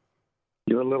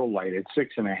 You're a little light at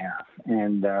 6.5.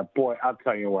 And, boy, I'll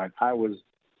tell you what, it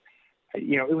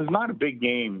was not a big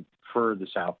game for the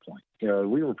South Point.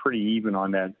 We were pretty even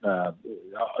on that.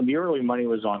 The early money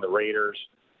was on the Raiders.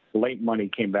 Late money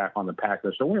came back on the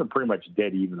Packers. So we were pretty much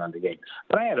dead even on the game.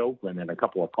 But I had Oakland in a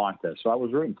couple of contests, so I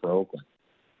was rooting for Oakland.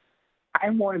 I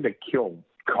wanted to kill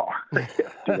Carr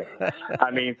yesterday.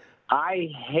 I mean, I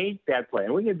hate that play.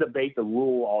 And we can debate the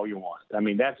rule all you want. I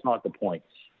mean, that's not the point.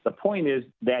 The point is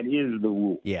that is the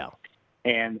rule. Yeah.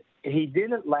 And he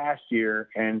did it last year.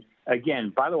 And,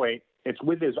 again, by the way, it's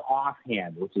with his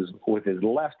offhand, which is with his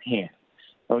left hand.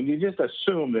 So you just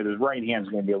assume that his right hand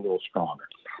is going to be a little stronger.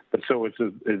 But so it's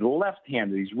his left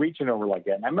hand that he's reaching over like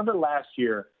that. And I remember last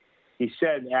year he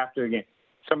said after the game,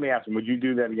 somebody asked him, would you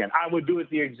do that again? I would do it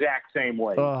the exact same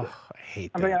way. Oh, I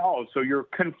hate that. I mean, so you're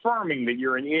confirming that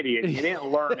you're an idiot. You didn't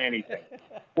learn anything.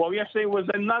 Well, yesterday was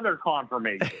another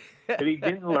confirmation that he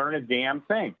didn't learn a damn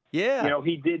thing. Yeah.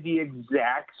 He did the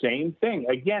exact same thing,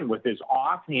 again, with his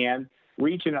offhand,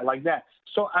 reaching it like that.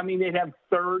 So, I mean, they'd have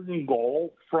 3rd and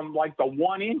goal from like the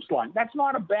 1-inch line. That's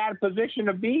not a bad position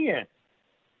to be in.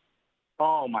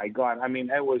 Oh, my God. I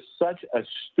mean, it was such a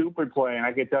stupid play. And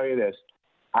I can tell you this,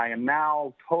 I am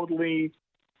now totally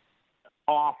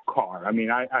off Carr. I mean,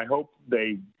 I hope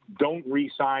they don't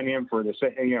re-sign him for the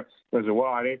same,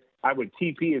 I would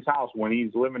TP his house when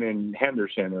he's living in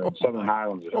Henderson or in Southern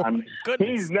Highlands.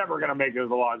 He's never going to make it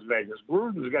to Las Vegas.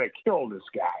 Gruden's going to kill this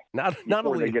guy. Not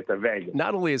only they get to Vegas.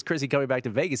 Not only is Chrissy coming back to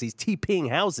Vegas, he's TPing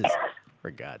houses. For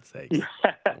God's sake.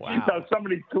 Wow. No,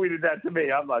 somebody tweeted that to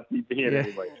me. I'm not TPing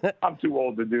anybody. I'm too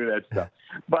old to do that stuff.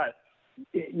 But,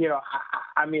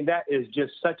 I mean, that is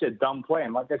just such a dumb play.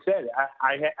 And like I said,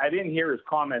 I didn't hear his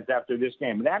comments after this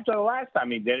game. And after the last time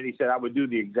he did it, he said, I would do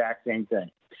the exact same thing.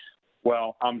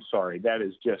 Well, I'm sorry. That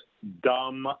is just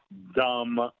dumb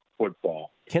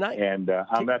football. Can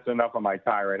that's enough of my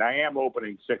tirade. I am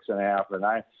opening 6.5, and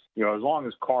as long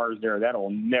as Carr's there, that'll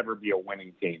never be a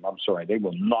winning team. I'm sorry, they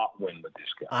will not win with this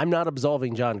guy. I'm not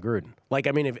absolving John Gruden.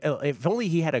 If only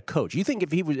he had a coach. You think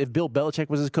if Bill Belichick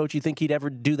was his coach, you think he'd ever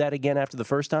do that again after the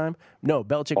first time? No,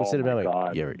 Belichick would sit him down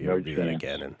like, you ever do that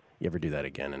again, and you ever do that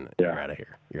again, and you're out of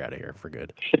here. You're out of here for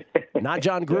good. Not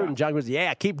John Gruden. Yeah. John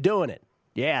Gruden, keep doing it.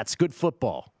 Yeah, it's good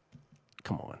football.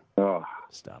 Come on. Oh,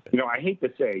 stop it. I hate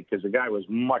to say because the guy was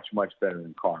much, much better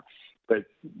than Carr. But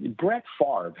Brett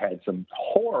Favre had some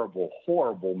horrible,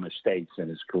 horrible mistakes in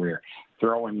his career,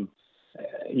 throwing,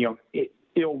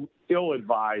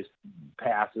 ill-advised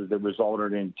passes that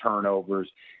resulted in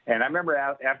turnovers. And I remember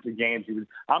after games, he was,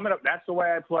 that's the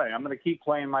way I play. I'm going to keep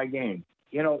playing my game.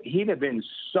 He'd have been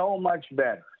so much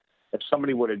better if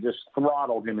somebody would have just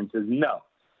throttled him and said, no,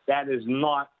 that is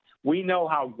not. We know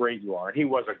how great you are. And he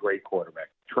was a great quarterback,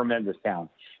 tremendous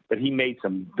talent. But he made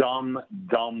some dumb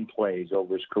plays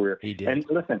over his career. He did. And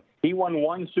listen, he won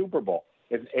one Super Bowl.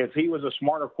 If he was a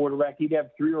smarter quarterback, he'd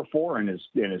have 3 or 4 in his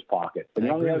pocket. But he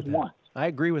only has one. I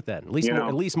agree with that. At least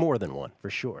more than one, for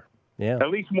sure. Yeah. At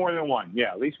least more than one.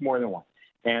 Yeah, at least more than one.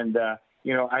 And I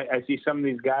see some of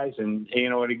these guys, and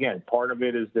and again, part of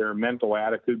it is their mental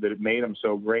attitude that it made them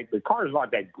so great. But Carr's not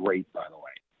that great, by the way.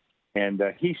 And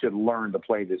he should learn to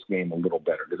play this game a little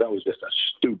better because that was just a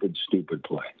stupid, stupid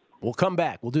play. We'll come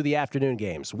back. We'll do the afternoon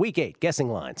games. Week 8, guessing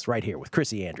lines, right here with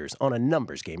Chrissy Andrews on A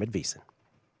Numbers Game at VSiN.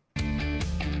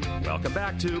 Welcome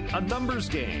back to A Numbers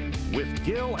Game with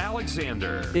Gil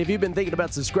Alexander. If you've been thinking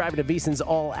about subscribing to VSiN's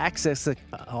All Access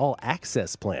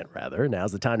plan,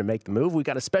 now's the time to make the move. We've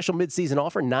got a special midseason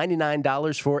offer,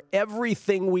 $99 for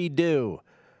everything we do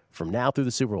from now through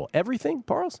the Super Bowl. Everything,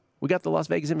 Parles? We got the Las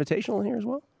Vegas Invitational in here as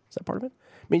well? Is that part of it?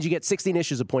 Means you get 16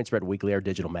 issues of Point Spread Weekly, our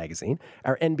digital magazine,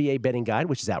 our NBA betting guide,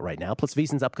 which is out right now, plus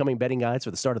VSiN's upcoming betting guides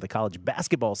for the start of the college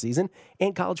basketball season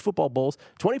and college football bowls,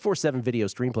 24/7 video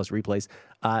stream plus replays.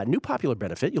 New popular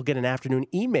benefit, you'll get an afternoon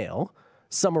email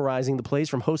summarizing the plays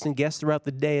from hosts and guests throughout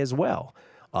the day as well.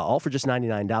 All for just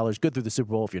 $99. Good through the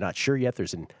Super Bowl. If you're not sure yet,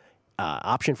 there's an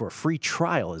option for a free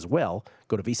trial as well.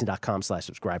 Go to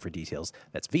VSiN.com/subscribe for details.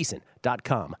 That's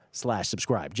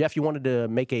VSiN.com/subscribe. Jeff, you wanted to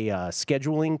make a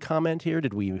scheduling comment here.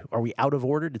 Are we out of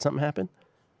order? Did something happen?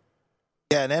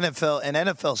 Yeah, an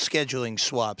NFL scheduling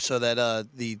swap. So that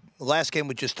the last game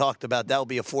we just talked about, that will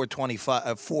be a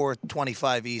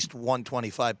 4:25 East,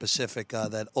 1:25 Pacific.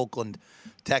 That Oakland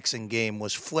Texan game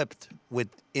was flipped with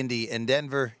Indy and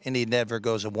Denver. Indy and Denver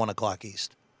goes at 1:00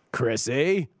 East.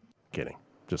 Chrissy, kidding.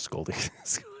 Just scolding.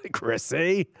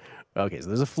 Chrissy. Okay, so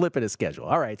there's a flip in his schedule.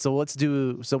 All right, so what's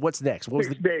next?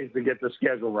 6 days to get the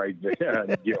schedule right,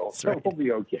 Gil. So right. We'll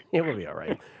be okay. Yeah, we'll be all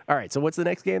right. All right, so what's the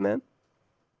next game then?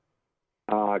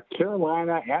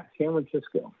 Carolina at San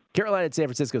Francisco. Carolina at San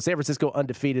Francisco. San Francisco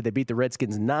undefeated. They beat the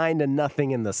Redskins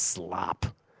 9-0 in the slop.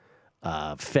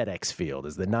 FedEx Field,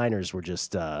 as the Niners were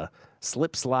just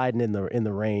slip sliding in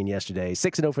the rain yesterday.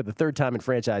 6-0 for the third time in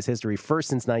franchise history, first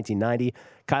since 1990.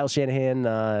 Kyle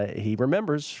Shanahan, he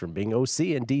remembers from being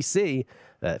OC in D.C.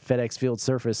 that FedEx Field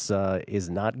surface is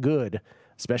not good,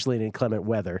 especially in inclement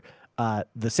weather.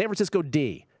 The San Francisco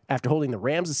D, after holding the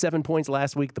Rams to 7 points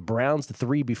last week, the Browns to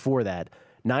 3 before that,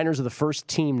 Niners are the first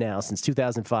team now since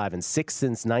 2005 and 6th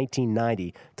since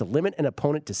 1990 to limit an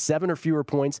opponent to 7 or fewer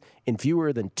points in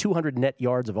fewer than 200 net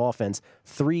yards of offense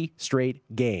 3 straight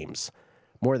games.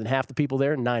 More than half the people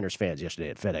there, Niners fans yesterday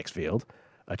at FedEx Field,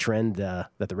 a trend that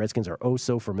the Redskins are oh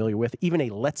so familiar with. Even a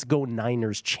Let's Go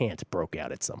Niners chant broke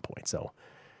out at some point. So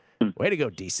way to go,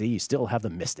 D.C. You still have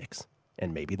the Mystics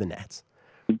and maybe the Nets.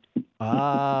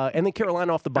 And then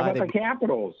Carolina off the bye. How about the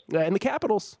Capitals? And the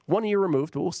Capitals, 1 year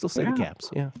removed, but we'll still say the Caps.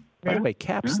 Yeah. By the way,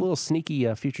 Caps, little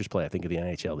sneaky futures play, I think, of the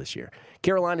NHL this year.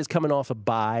 Carolina's coming off a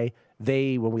bye.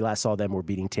 They, when we last saw them, were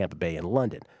beating Tampa Bay in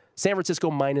London. San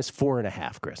Francisco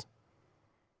 -4.5, Chris.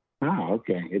 Oh,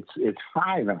 okay. It's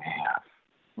 5.5.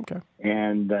 Okay.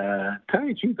 And tell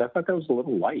you the truth, I thought that was a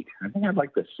little light. I think I'd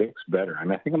like the 6 better. I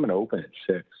think I'm going to open at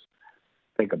 6.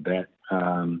 Take a bet.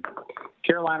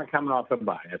 Carolina coming off a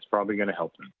bye. That's probably going to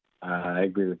help them. I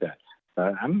agree with that.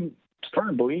 I'm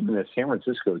starting to believe in the San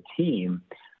Francisco team.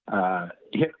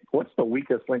 What's the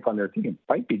weakest link on their team?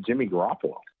 Might be Jimmy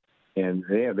Garoppolo. And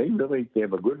they have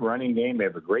a good running game. They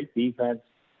have a great defense.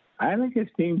 I think this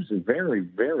team's very,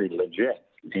 very legit.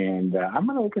 And I'm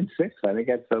going to open 6. I think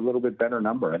that's a little bit better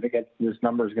number. I think this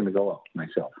number is going to go up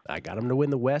myself. I got them to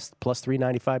win the West, plus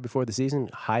 395 before the season.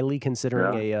 Highly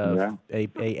considering a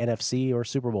NFC or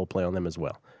Super Bowl play on them as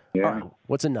well. Yeah. All right,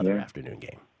 what's another afternoon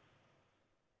game?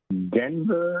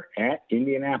 Denver at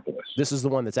Indianapolis. This is the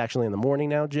one that's actually in the morning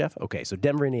now, Jeff? Okay, so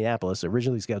Denver, Indianapolis,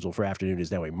 originally scheduled for afternoon,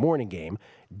 is now a morning game.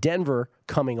 Denver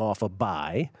coming off a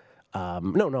bye.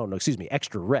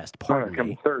 Extra rest, pardon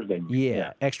me. Thursday.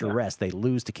 Yeah, extra rest. They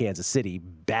lose to Kansas City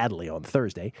badly on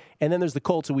Thursday. And then there's the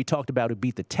Colts, who we talked about, who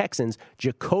beat the Texans.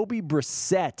 Jacoby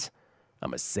Brissett.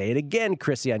 I'm going to say it again,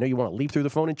 Chrissy. I know you want to leap through the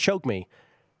phone and choke me.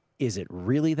 Is it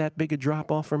really that big a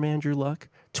drop-off from Andrew Luck?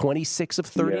 26 of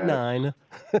 39.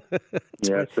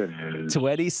 Yes, it is.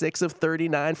 26 of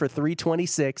 39 for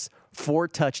 326, 4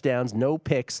 touchdowns, no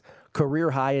picks,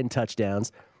 career high in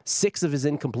touchdowns. 6 of his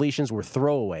incompletions were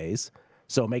throwaways,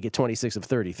 so make it 26 of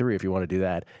 33 if you want to do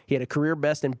that. He had a career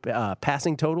best in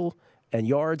passing total and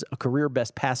yards, a career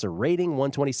best passer rating,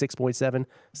 126.7.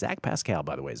 Zach Pascal,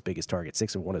 by the way, his biggest target,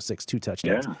 6 of 106, 2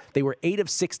 touchdowns. Yeah. They were 8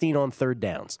 of 16 on third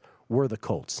downs, were the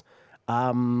Colts.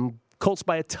 Colts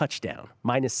by a touchdown,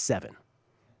 -7.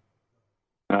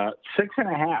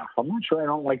 6.5. I'm not sure I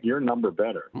don't like your number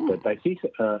better, but I see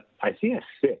a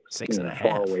 6 in a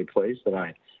faraway place that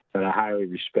I highly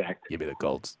respect. Give me the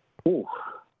Colts. Ooh.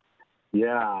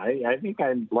 Yeah, I think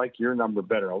I like your number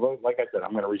better. Although, like I said,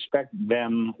 I'm going to respect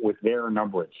them with their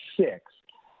number at 6,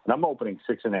 and I'm opening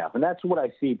 6.5, and that's what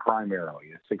I see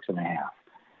primarily, at 6.5.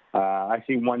 I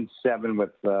see 1-7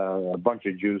 with a bunch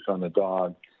of juice on the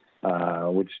dog,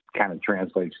 which kind of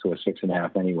translates to a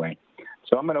 6.5 anyway.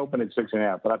 So I'm going to open at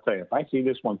 6.5. But I'll tell you, if I see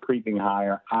this one creeping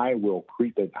higher, I will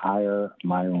creep it higher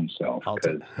my own self.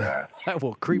 I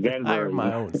will creep it higher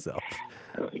my own self.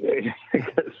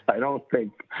 Because I don't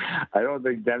think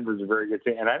Denver's a very good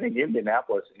team, and I think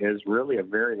Indianapolis is really a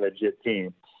very legit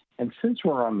team. And since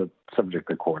we're on the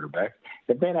subject of quarterbacks,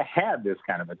 if they'd have had this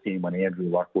kind of a team when Andrew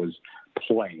Luck was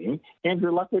playing,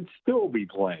 Andrew Luck would still be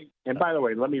playing. And by the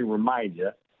way, let me remind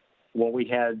you, when we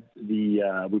had we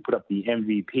put up the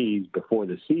MVPs before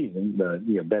the season,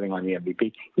 betting on the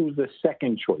MVP, he was the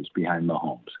second choice behind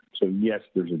Mahomes. So yes,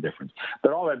 there's a difference.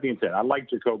 But all that being said, I like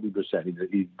Jacoby Brissett.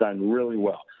 He's done really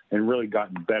well and really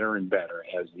gotten better and better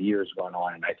as the years gone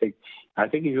on. And I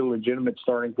think he's a legitimate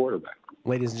starting quarterback.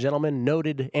 Ladies and gentlemen,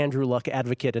 noted Andrew Luck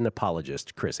advocate and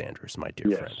apologist, Chris Andrews, my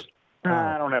dear friend.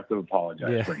 I don't have to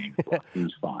apologize for him.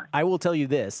 He's fine. I will tell you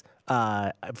this.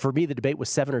 For me, the debate was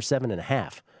 7 or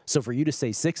 7.5. So for you to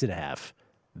say 6.5,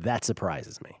 that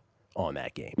surprises me on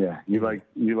that game. Yeah, you like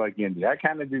Indy. I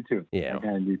kind of do too. Yeah, I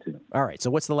kind of do too. All right.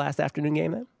 So what's the last afternoon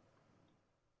game then?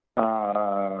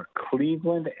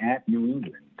 Cleveland at New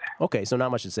England. Okay, so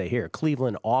not much to say here.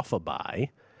 Cleveland off a bye.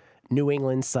 New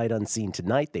England sight unseen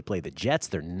tonight. They play the Jets.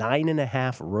 They're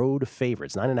 9.5 road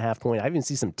favorites. 9.5 point. I even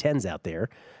see some 10s out there.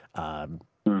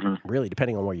 Really,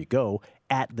 depending on where you go,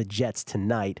 at the Jets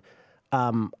tonight.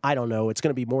 I don't know. It's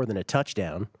going to be more than a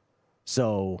touchdown.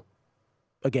 So,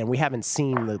 again, we haven't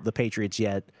seen the Patriots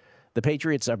yet. The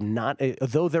Patriots are not,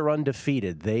 though they're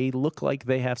undefeated, they look like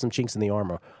they have some chinks in the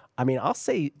armor. I mean, I'll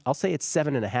say it's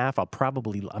 7.5.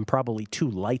 I'm probably too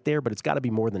light there, but it's got to be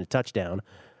more than a touchdown.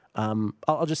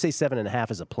 I'll just say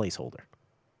 7.5 as a placeholder.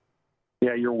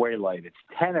 Yeah, you're way light. It's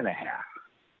 10.5.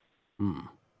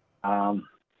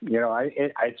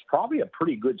 It's probably a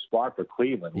pretty good spot for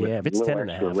Cleveland. Yeah, if it's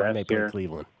 10.5, I may play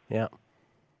Cleveland. Yeah.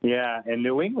 Yeah, and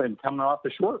New England coming off the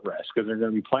short rest because they're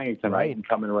going to be playing tonight and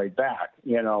coming right back.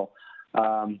 Is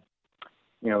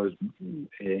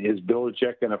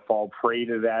Belichick going to fall prey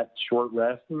to that short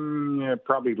rest?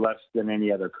 Probably less than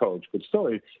any other coach, but still,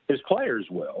 his players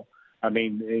will. I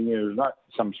mean, there's not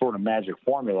some sort of magic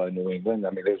formula in New England.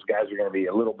 I mean, those guys are going to be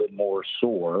a little bit more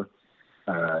sore,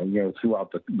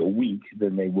 throughout the week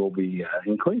than they will be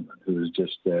in Cleveland, who is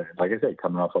just, like I said,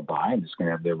 coming off a bye and just going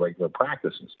to have their regular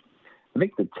practices. I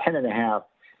think the 10.5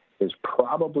 is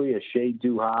probably a shade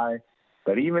too high,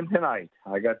 but even tonight,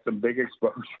 I got some big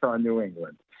exposure on New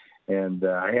England, and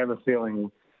I have a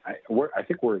feeling. I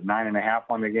think we're at 9.5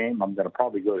 on the game. I'm going to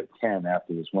probably go to 10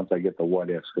 after this once I get the what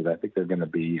ifs because I think they're going to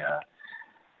be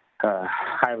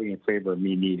highly in favor of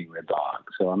me needing the dog.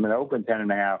 So I'm going to open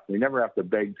 10.5. We never have to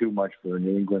beg too much for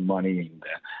New England money, and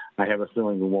I have a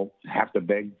feeling we won't have to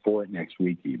beg for it next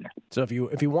week either. So if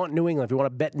you want New England, if you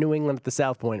want to bet New England at the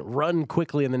South Point, run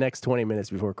quickly in the next 20 minutes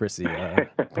before Chrissy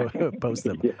posts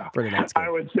them for the next game.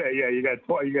 I would say, you got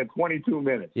 22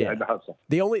 minutes. Yeah.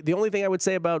 The only thing I would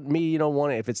say about me,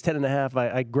 if it's 10.5,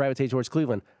 I gravitate towards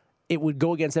Cleveland. It would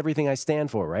go against everything I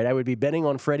stand for, right? I would be betting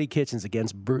on Freddie Kitchens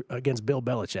against Bill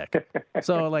Belichick.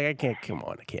 So, I can't. Come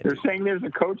on, I can't. You're saying there's a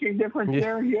coaching difference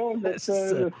there, Gil? That's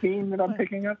the theme that I'm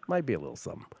picking up? Might be a little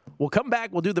something. We'll come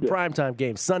back. We'll do the primetime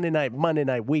game. Sunday night, Monday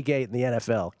night, Week 8 in the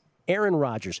NFL. Aaron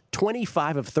Rodgers,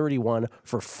 25 of 31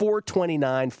 for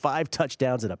 429, 5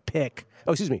 touchdowns and a pick.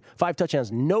 5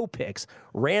 touchdowns, no picks.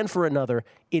 Ran for another.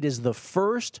 It is the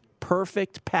first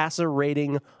perfect passer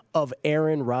rating of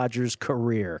Aaron Rodgers'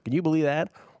 career. Can you believe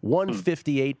that?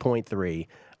 158.3,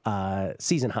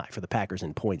 season high for the Packers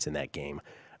in points in that game.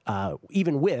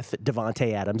 Even with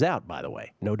Devontae Adams out, by the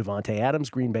way. No Devontae Adams.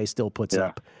 Green Bay still puts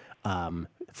up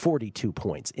 42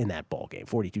 points in that ball game.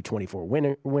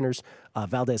 42-24 winners.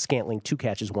 Valdez-Scantling, 2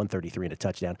 catches, 133 and a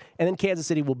touchdown. And then Kansas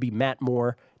City will be Matt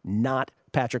Moore, not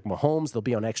Patrick Mahomes. They'll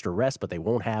be on extra rest, but they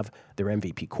won't have their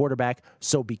MVP quarterback.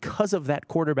 So because of that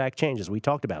quarterback change, as we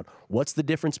talked about, what's the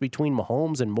difference between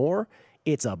Mahomes and Moore?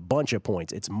 It's a bunch of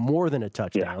points. It's more than a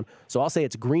touchdown. So I'll say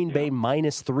it's Green Bay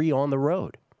 -3 on the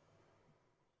road.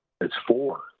 It's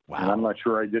 4. Wow. And I'm not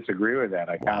sure I disagree with that.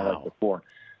 I kind of like the 4.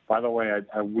 By the way,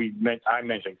 I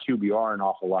mentioned QBR an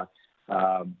awful lot.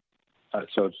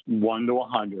 So it's 1 to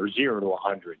 100 or 0 to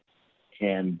 100.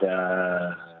 And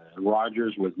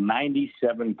Rodgers was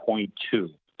 97.2.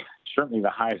 Certainly the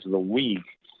highest of the week.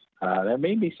 There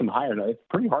may be some higher. It's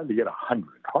pretty hard to get 100.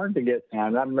 Hard to get.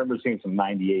 And I remember seeing some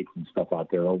 98s and stuff out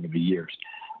there over the years.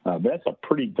 But that's a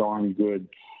pretty darn good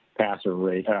passer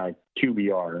rate,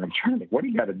 QBR. And I'm trying to think, what do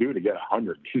you got to do to get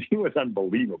 100? Because he was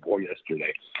unbelievable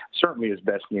yesterday. Certainly his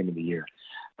best game of the year.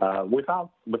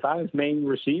 Without his main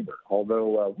receiver.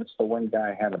 Although, what's the one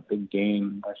guy had a big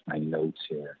game? What's my notes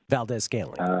here?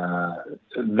 Valdez-Scantling.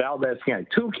 Valdez-Scantling.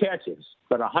 2 catches,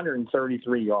 but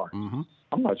 133 yards. Mm-hmm.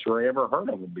 I'm not sure I ever heard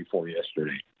of him before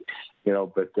yesterday.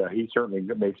 But he certainly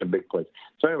made some big plays.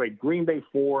 So anyway, Green Bay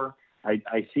 4.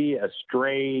 I see a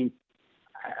stray.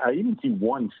 I even see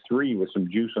 1-3 with some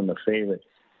juice on the favorite.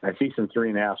 I see some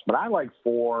 3.5s, but I like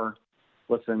 4.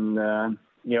 Listen, I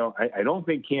don't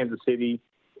think Kansas City,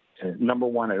 number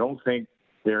one, I don't think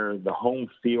they're the home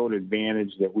field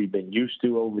advantage that we've been used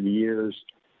to over the years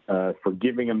for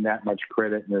giving them that much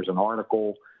credit. And there's an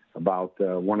article about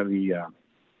one of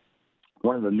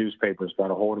the newspapers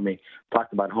got a hold of me,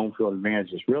 talked about home field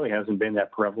advantage. This really hasn't been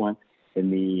that prevalent in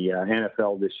the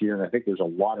NFL this year, and I think there's a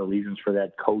lot of reasons for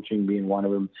that, coaching being one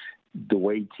of them, the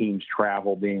way teams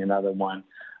travel being another one.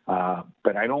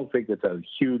 But I don't think it's a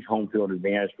huge home field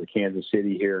advantage for Kansas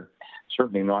City here,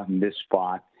 certainly not in this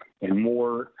spot. And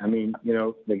Moore,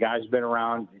 the guy's been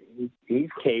around. He's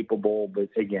capable, but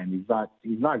again,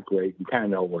 he's not great. You kind of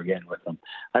know we're getting with him.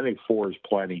 I think 4 is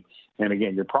plenty. And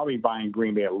again, you're probably buying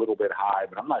Green Bay a little bit high,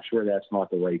 but I'm not sure that's not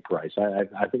the right price.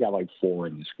 I think I like 4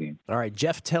 in this game. All right,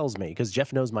 Jeff tells me, because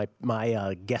Jeff knows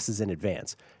my guesses in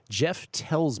advance. Jeff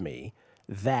tells me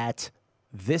that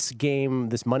this game,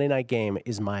 this Monday night game,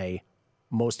 is my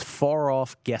most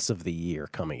far-off guess of the year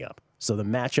coming up. So the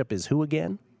matchup is who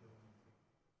again?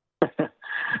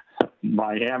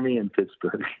 Miami and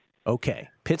Pittsburgh. Okay.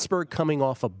 Pittsburgh coming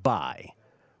off a bye.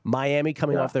 Miami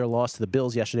coming off their loss to the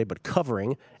Bills yesterday, but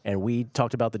covering. And we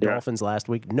talked about the Dolphins last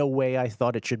week. No way I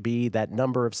thought it should be that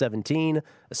number of 17,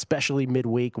 especially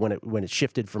midweek when it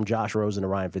shifted from Josh Rosen to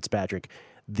Ryan Fitzpatrick.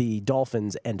 The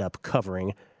Dolphins end up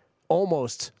covering.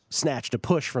 Almost snatched a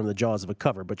push from the jaws of a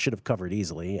cover, but should have covered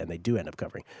easily, and they do end up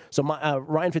covering. So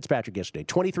Ryan Fitzpatrick yesterday,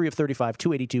 23 of 35,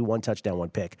 282, 1 touchdown, 1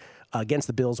 pick against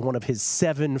the Bills, one of his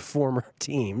 7 former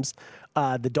teams.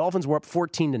 The Dolphins were up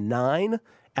 14-9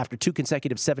 after 2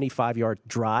 consecutive 75-yard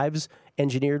drives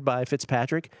engineered by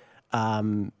Fitzpatrick.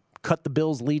 Cut the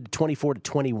Bills' lead to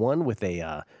 24-21 with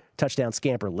a touchdown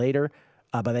scamper later.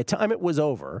 By the time it was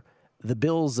over, the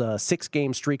Bills'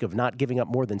 6-game streak of not giving up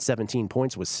more than 17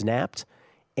 points was snapped.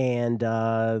 And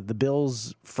the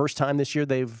Bills, first time this year,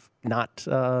 they've not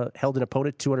held an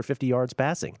opponent 250 yards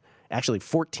passing. Actually,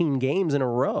 14 games in a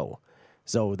row.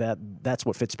 So that's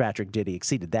what Fitzpatrick did. He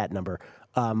exceeded that number.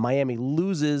 Miami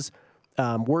loses.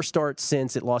 Worst start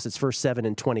since it lost its first 7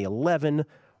 in 2011.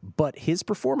 But his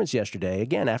performance yesterday,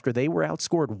 again, after they were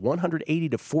outscored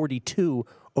 180-42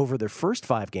 over their first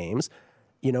 5 games,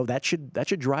 that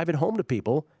should drive it home to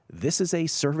people. This is a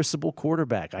serviceable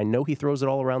quarterback. I know he throws it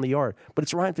all around the yard, but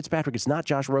it's Ryan Fitzpatrick. It's not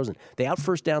Josh Rosen. They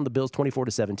out-first down the Bills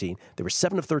 24-17. They were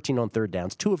 7 of 13 on third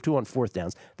downs, 2 of 2 on fourth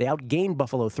downs. They outgained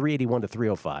Buffalo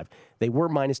 381-305. They were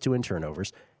 -2 in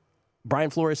turnovers. Brian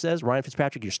Flores says, Ryan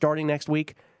Fitzpatrick, you're starting next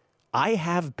week. I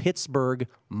have Pittsburgh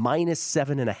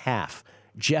 -7.5.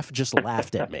 Jeff just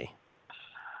laughed at me.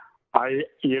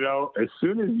 As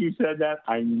soon as you said that,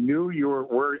 I knew you were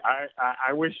worried.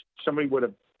 I wish somebody would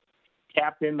have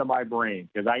tapped into my brain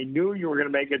because I knew you were going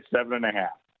to make it 7.5.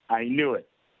 I knew it.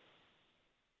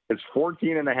 It's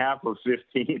 14.5 or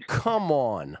 15. Come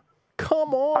on.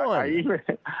 I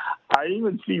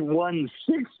even see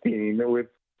 116 with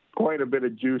quite a bit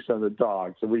of juice on the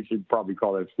dog, so we should probably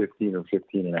call that 15 or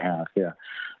 15.5. Yeah.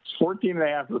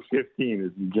 14.5 or 15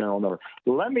 is the general number.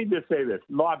 Let me just say this.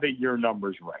 Not that your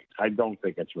number's right. I don't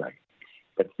think it's right.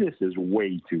 But this is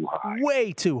way too high.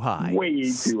 Way too high. Way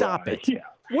too Stop high. it. Yeah.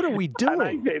 What are we doing? And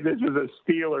I say this is a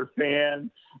Steeler fan.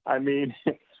 I mean,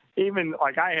 even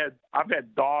like I've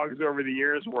had dogs over the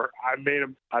years where I've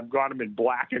got them in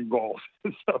black and gold,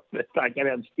 so that I can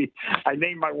have. I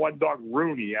named my one dog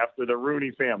Rooney after the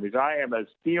Rooney family. So I am a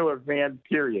Steeler fan.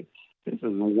 Period. This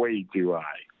is way too high.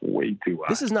 Way too high.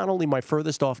 This is not only my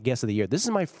furthest off guess of the year. This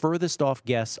is my furthest off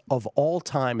guess of all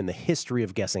time in the history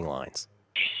of guessing lines.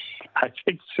 I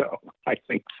think so.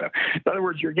 In other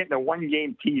words, you're getting a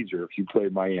one-game teaser if you play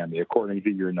Miami, according to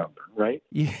your number, right?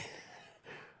 Yeah.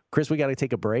 Chris, we got to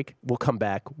take a break. We'll come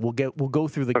back. We'll go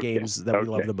through the games that we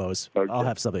love the most. Okay. I'll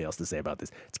have something else to say about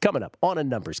this. It's coming up on A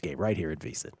Numbers Game right here at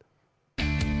VSiN.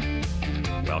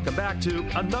 Welcome back to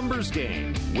A Numbers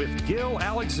Game with Gil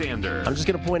Alexander. I'm just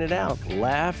going to point it out.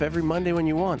 Laugh every Monday when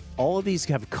you want. All of these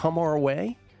have come our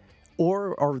way,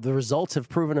 or the results have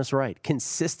proven us right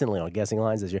consistently on guessing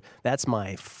lines this year. That's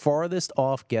my farthest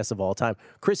off guess of all time.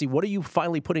 Chrissy, what are you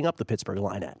finally putting up the Pittsburgh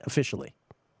line at officially?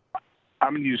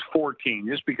 I'm going to use 14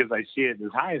 just because I see it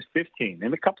as high as 15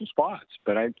 in a couple spots.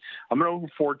 But I'm going to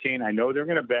go 14. I know they're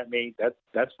going to bet me.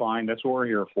 That's fine. That's what we're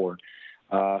here for.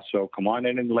 So come on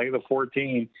in and lay the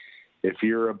 14. If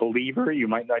you're a believer, you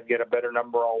might not get a better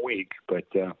number all week. But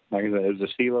like I said, as a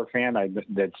Steeler fan,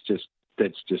 that's just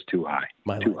too high.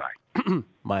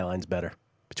 My line's better.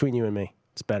 Between you and me,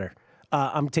 it's better.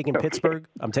 I'm taking Pittsburgh.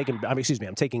 I'm taking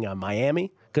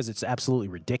Miami because it's absolutely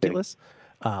ridiculous.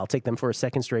 I'll take them for a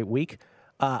second straight week.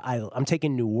 I'm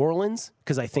taking New Orleans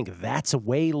because I think that's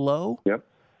way low. Yep.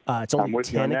 It's only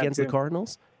 10 against the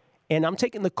Cardinals. And I'm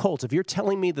taking the Colts. If you're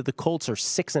telling me that the Colts are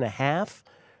 6.5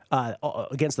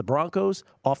 against the Broncos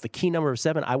off the key number of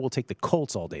 7, I will take the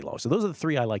Colts all day long. So those are the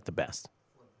three I like the best.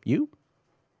 You?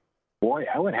 Boy,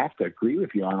 I would have to agree with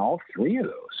you on all three of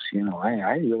those. You know,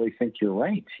 I really think you're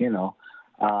right. You know,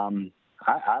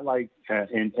 I like,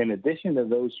 in addition to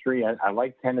those three, I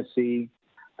like Tennessee.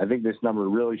 I think this number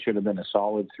really should have been a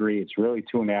solid 3. It's really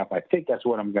 2.5. I think that's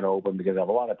what I'm going to open because I have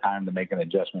a lot of time to make an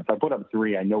adjustment. If I put up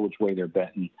 3, I know which way they're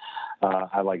betting.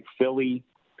 I like Philly.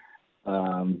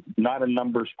 Not a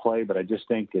numbers play, but I just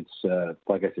think it's,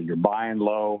 like I said, you're buying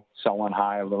low, selling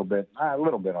high a little bit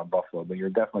on Buffalo, but you're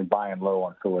definitely buying low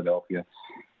on Philadelphia.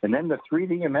 And then the 3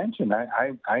 that you mentioned,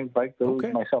 I like those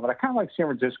myself. And I kind of like San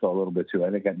Francisco a little bit, too.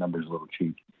 I think that number's a little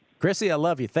cheap. Chrissy, I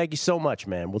love you. Thank you so much,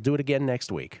 man. We'll do it again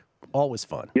next week. Always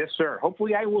fun. Yes, sir.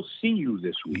 Hopefully I will see you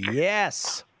this week.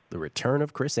 Yes. The return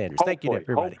of Chris Andrews. Thank you to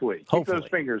everybody. Hopefully. Keep those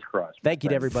fingers crossed. Thank you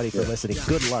to everybody for listening.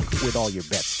 Good luck with all your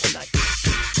bets tonight.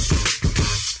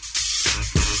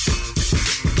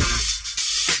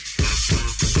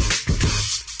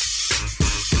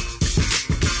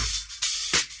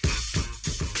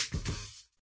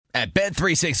 At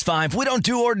Bet365, we don't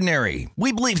do ordinary.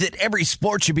 We believe that every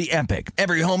sport should be epic.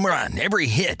 Every home run, every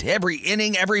hit, every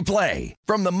inning, every play.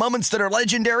 From the moments that are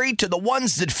legendary to the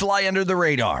ones that fly under the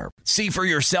radar. See for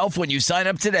yourself when you sign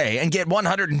up today and get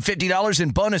 $150 in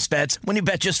bonus bets when you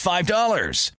bet just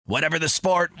 $5. Whatever the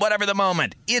sport, whatever the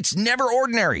moment, it's never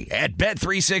ordinary at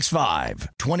Bet365.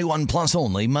 21 plus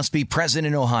only. Must be present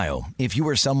in Ohio. If you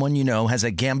or someone you know has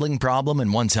a gambling problem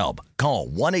and wants help, call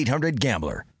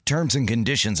 1-800-GAMBLER. Terms and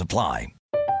conditions apply.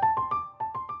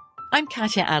 I'm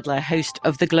Katya Adler, host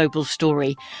of The Global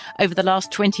Story. Over the last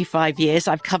 25 years,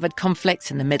 I've covered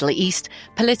conflicts in the Middle East,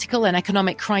 political and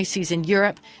economic crises in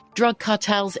Europe, drug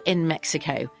cartels in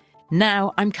Mexico.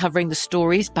 Now I'm covering the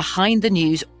stories behind the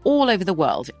news all over the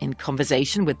world in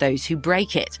conversation with those who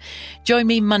break it. Join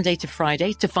me Monday to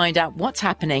Friday to find out what's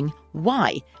happening,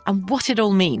 why, and what it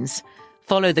all means.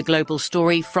 Follow The Global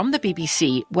Story from the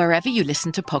BBC wherever you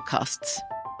listen to podcasts.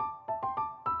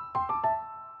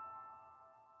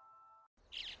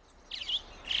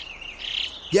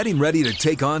 Getting ready to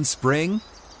take on spring?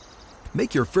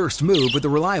 Make your first move with the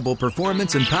reliable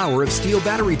performance and power of Steel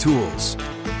battery tools.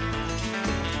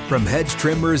 From hedge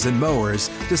trimmers and mowers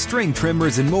to string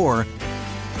trimmers and more,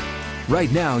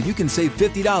 right now you can save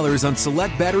 $50 on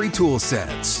select battery tool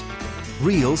sets.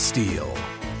 Real Steel.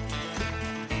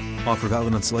 Offer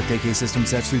valid on select AK system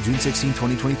sets through June 16,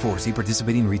 2024. See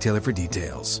participating retailer for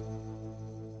details.